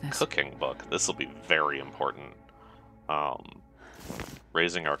is a cooking book. This will be very important.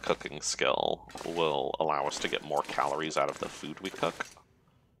 Raising our cooking skill will allow us to get more calories out of the food we cook.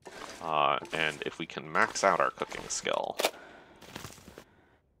 And if we can max out our cooking skill,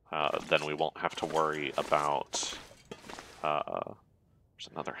 then we won't have to worry about... there's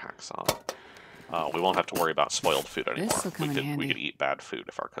another hacksaw. We won't have to worry about spoiled food anymore. We could eat bad food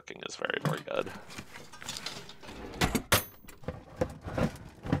if our cooking is very, very good.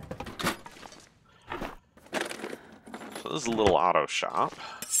 So this is a little auto shop.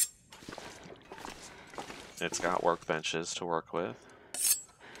 It's got workbenches to work with.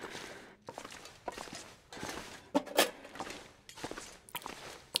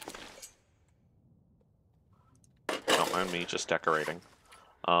 Don't mind me just decorating.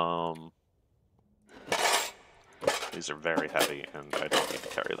 These are very heavy, and I don't need to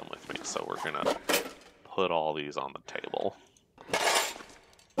carry them with me, so we're gonna put all these on the table.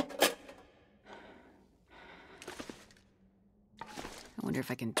 I wonder if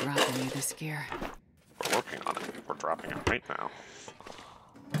I can drop any of this gear. We're working on it. We're dropping it right now.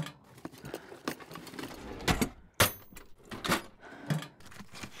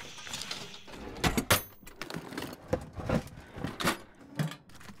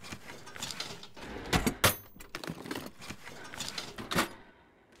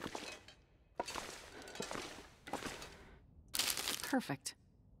 perfect.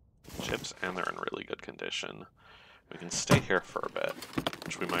 Chips, and they're in really good condition. We can stay here for a bit,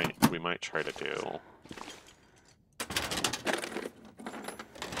 which we might try to do.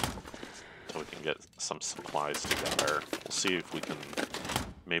 So we can get some supplies together. We'll see if we can,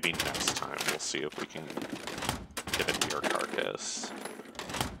 maybe next time, we'll see if we can get a deer carcass,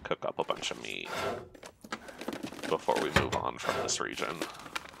 cook up a bunch of meat before we move on from this region.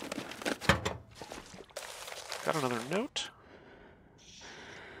 Got another note.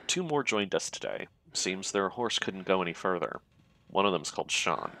 2 more joined us today. Seems their horse couldn't go any further. One of them's called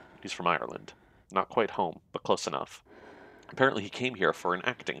Sean. He's from Ireland. Not quite home, but close enough. Apparently he came here for an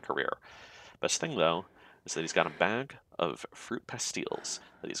acting career. Best thing, though, is that he's got a bag of fruit pastilles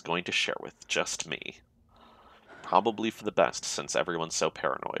that he's going to share with just me. Probably for the best, since everyone's so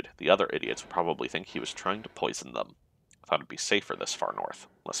paranoid. The other idiots would probably think he was trying to poison them. I thought it'd be safer this far north.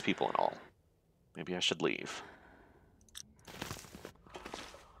 Less people and all. Maybe I should leave.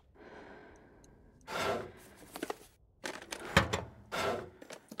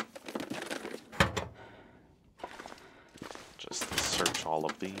 Just search all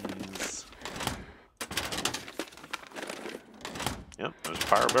of these. Yep, there's a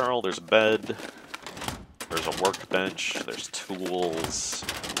fire barrel, there's a bed, there's a workbench, there's tools.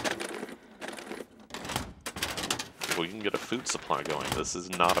 If we can get a food supply going, this is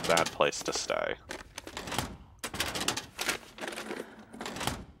not a bad place to stay.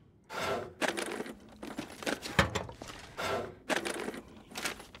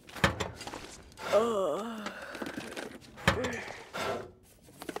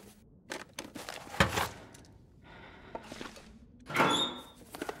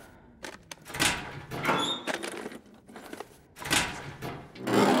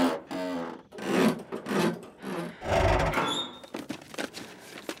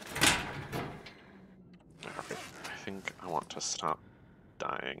 Stop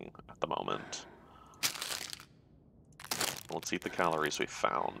dying at the moment. Let's eat the calories we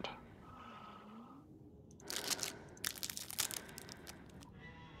found.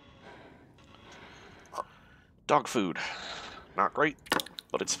 Dog food. Not great,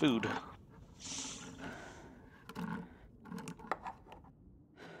 but it's food.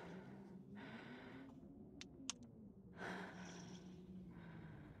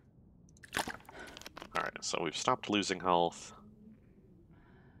 Alright, so we've stopped losing health.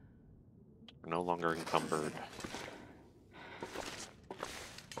 We're no longer encumbered.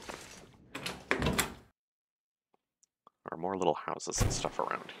 There are more little houses and stuff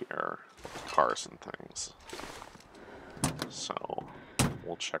around here. Cars and things. So,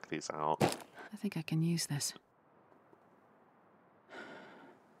 we'll check these out. I think I can use this.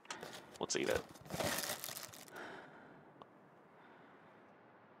 Let's eat it.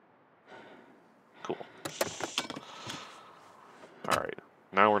 Cool. Alright,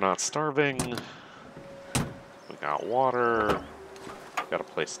 now we're not starving. We got water. Got a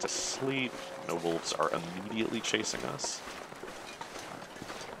place to sleep. No wolves are immediately chasing us.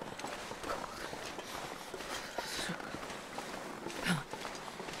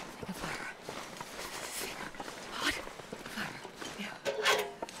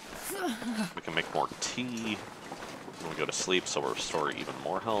 We can make more tea when we go to sleep, so we'll restore even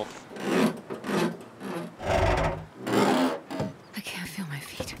more health. I can't feel my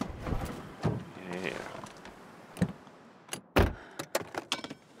feet. Yeah.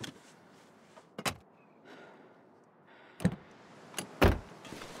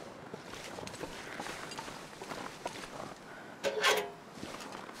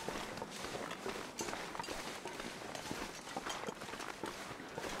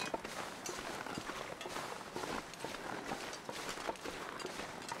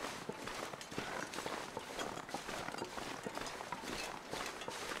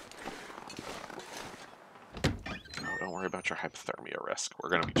 About your hypothermia risk. We're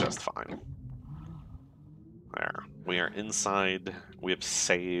gonna be just fine. There. We are inside. We have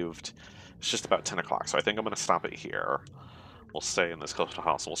saved. It's just about 10 o'clock, so I think I'm gonna stop it here. We'll stay in this coastal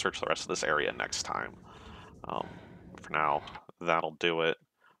house, and we'll search the rest of this area next time. For now, that'll do it.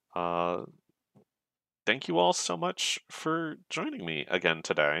 Thank you all so much for joining me again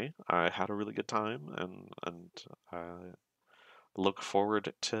today. I had a really good time, and look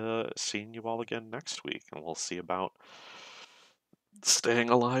forward to seeing you all again next week, and we'll see about staying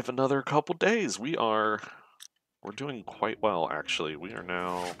alive another couple days. We're doing quite well, actually. We are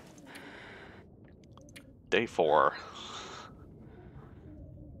now day 4.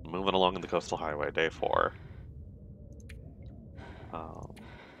 Moving along in the coastal highway, day 4.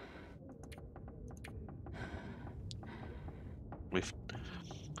 We've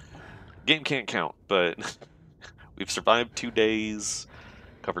game can't count, but We've survived 2 days,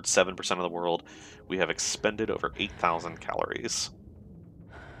 covered 7% of the world. We have expended over 8,000 calories.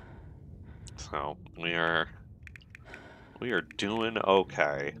 So we are doing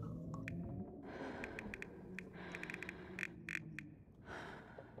okay.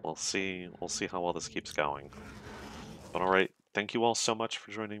 We'll see how well this keeps going. But all right, thank you all so much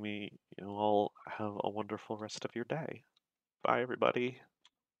for joining me. You all have a wonderful rest of your day. Bye, everybody.